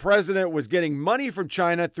proof that a president was getting money from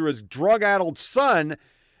China through his drug-addled son,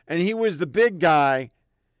 and he was the big guy.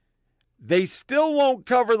 They still won't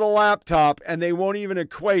cover the laptop, and they won't even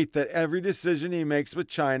equate that every decision he makes with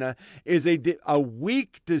China is a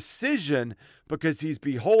weak decision because he's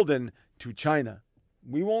beholden to China.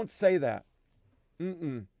 We won't say that.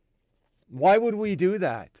 Why would we do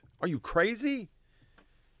that? Are you crazy?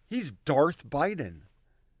 He's Darth Biden.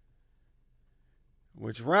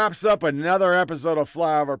 Which wraps up another episode of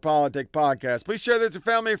Flyover Politic Podcast. Please share this with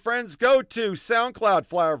your family and friends. Go to SoundCloud,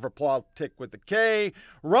 Flyover Politic with a K,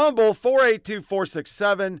 Rumble,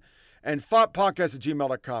 482-467, and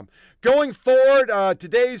podcast@gmail.com. Going forward,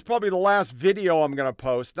 today's probably the last video I'm going to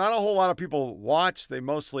post. Not a whole lot of people watch. They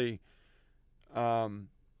mostly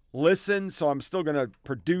listen, so I'm still going to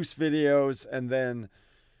produce videos and then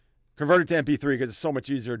convert it to MP3 because it's so much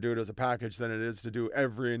easier to do it as a package than it is to do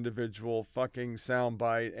every individual fucking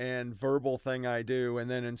soundbite and verbal thing I do and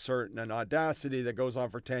then insert an Audacity that goes on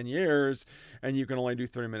for 10 years and you can only do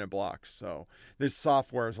 3-minute blocks. So this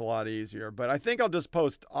software is a lot easier. But I think I'll just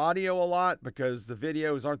post audio a lot because the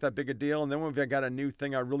videos aren't that big a deal. And then when I got a new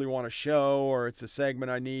thing I really want to show or it's a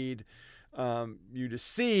segment I need you to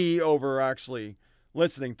see over actually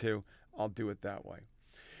listening to, I'll do it that way.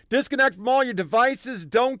 Disconnect from all your devices.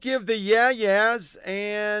 Don't give the yeah-yeahs.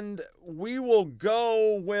 And we will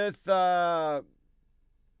go with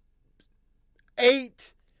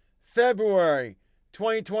 8 February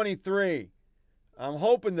 2023. I'm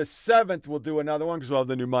hoping the 7th we'll do another one because we'll have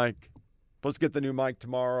the new mic. Supposed to get the new mic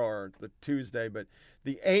tomorrow or the Tuesday. But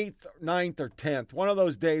the 8th, 9th, or 10th, one of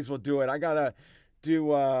those days we'll do it. I got to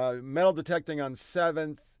do metal detecting on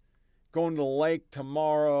 7th, going to the lake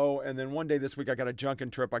tomorrow, and then one day this week I got a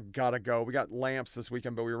junkin trip. I got to go. We got lamps this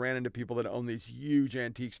weekend, but we ran into people that own these huge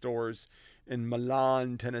antique stores in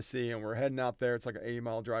Milan, Tennessee, and we're heading out there. It's like an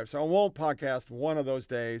 80-mile drive. So I won't podcast one of those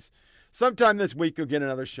days. Sometime this week you'll get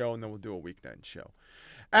another show, and then we'll do a weekend show.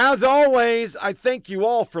 As always, I thank you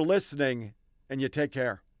all for listening, and you take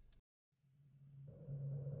care.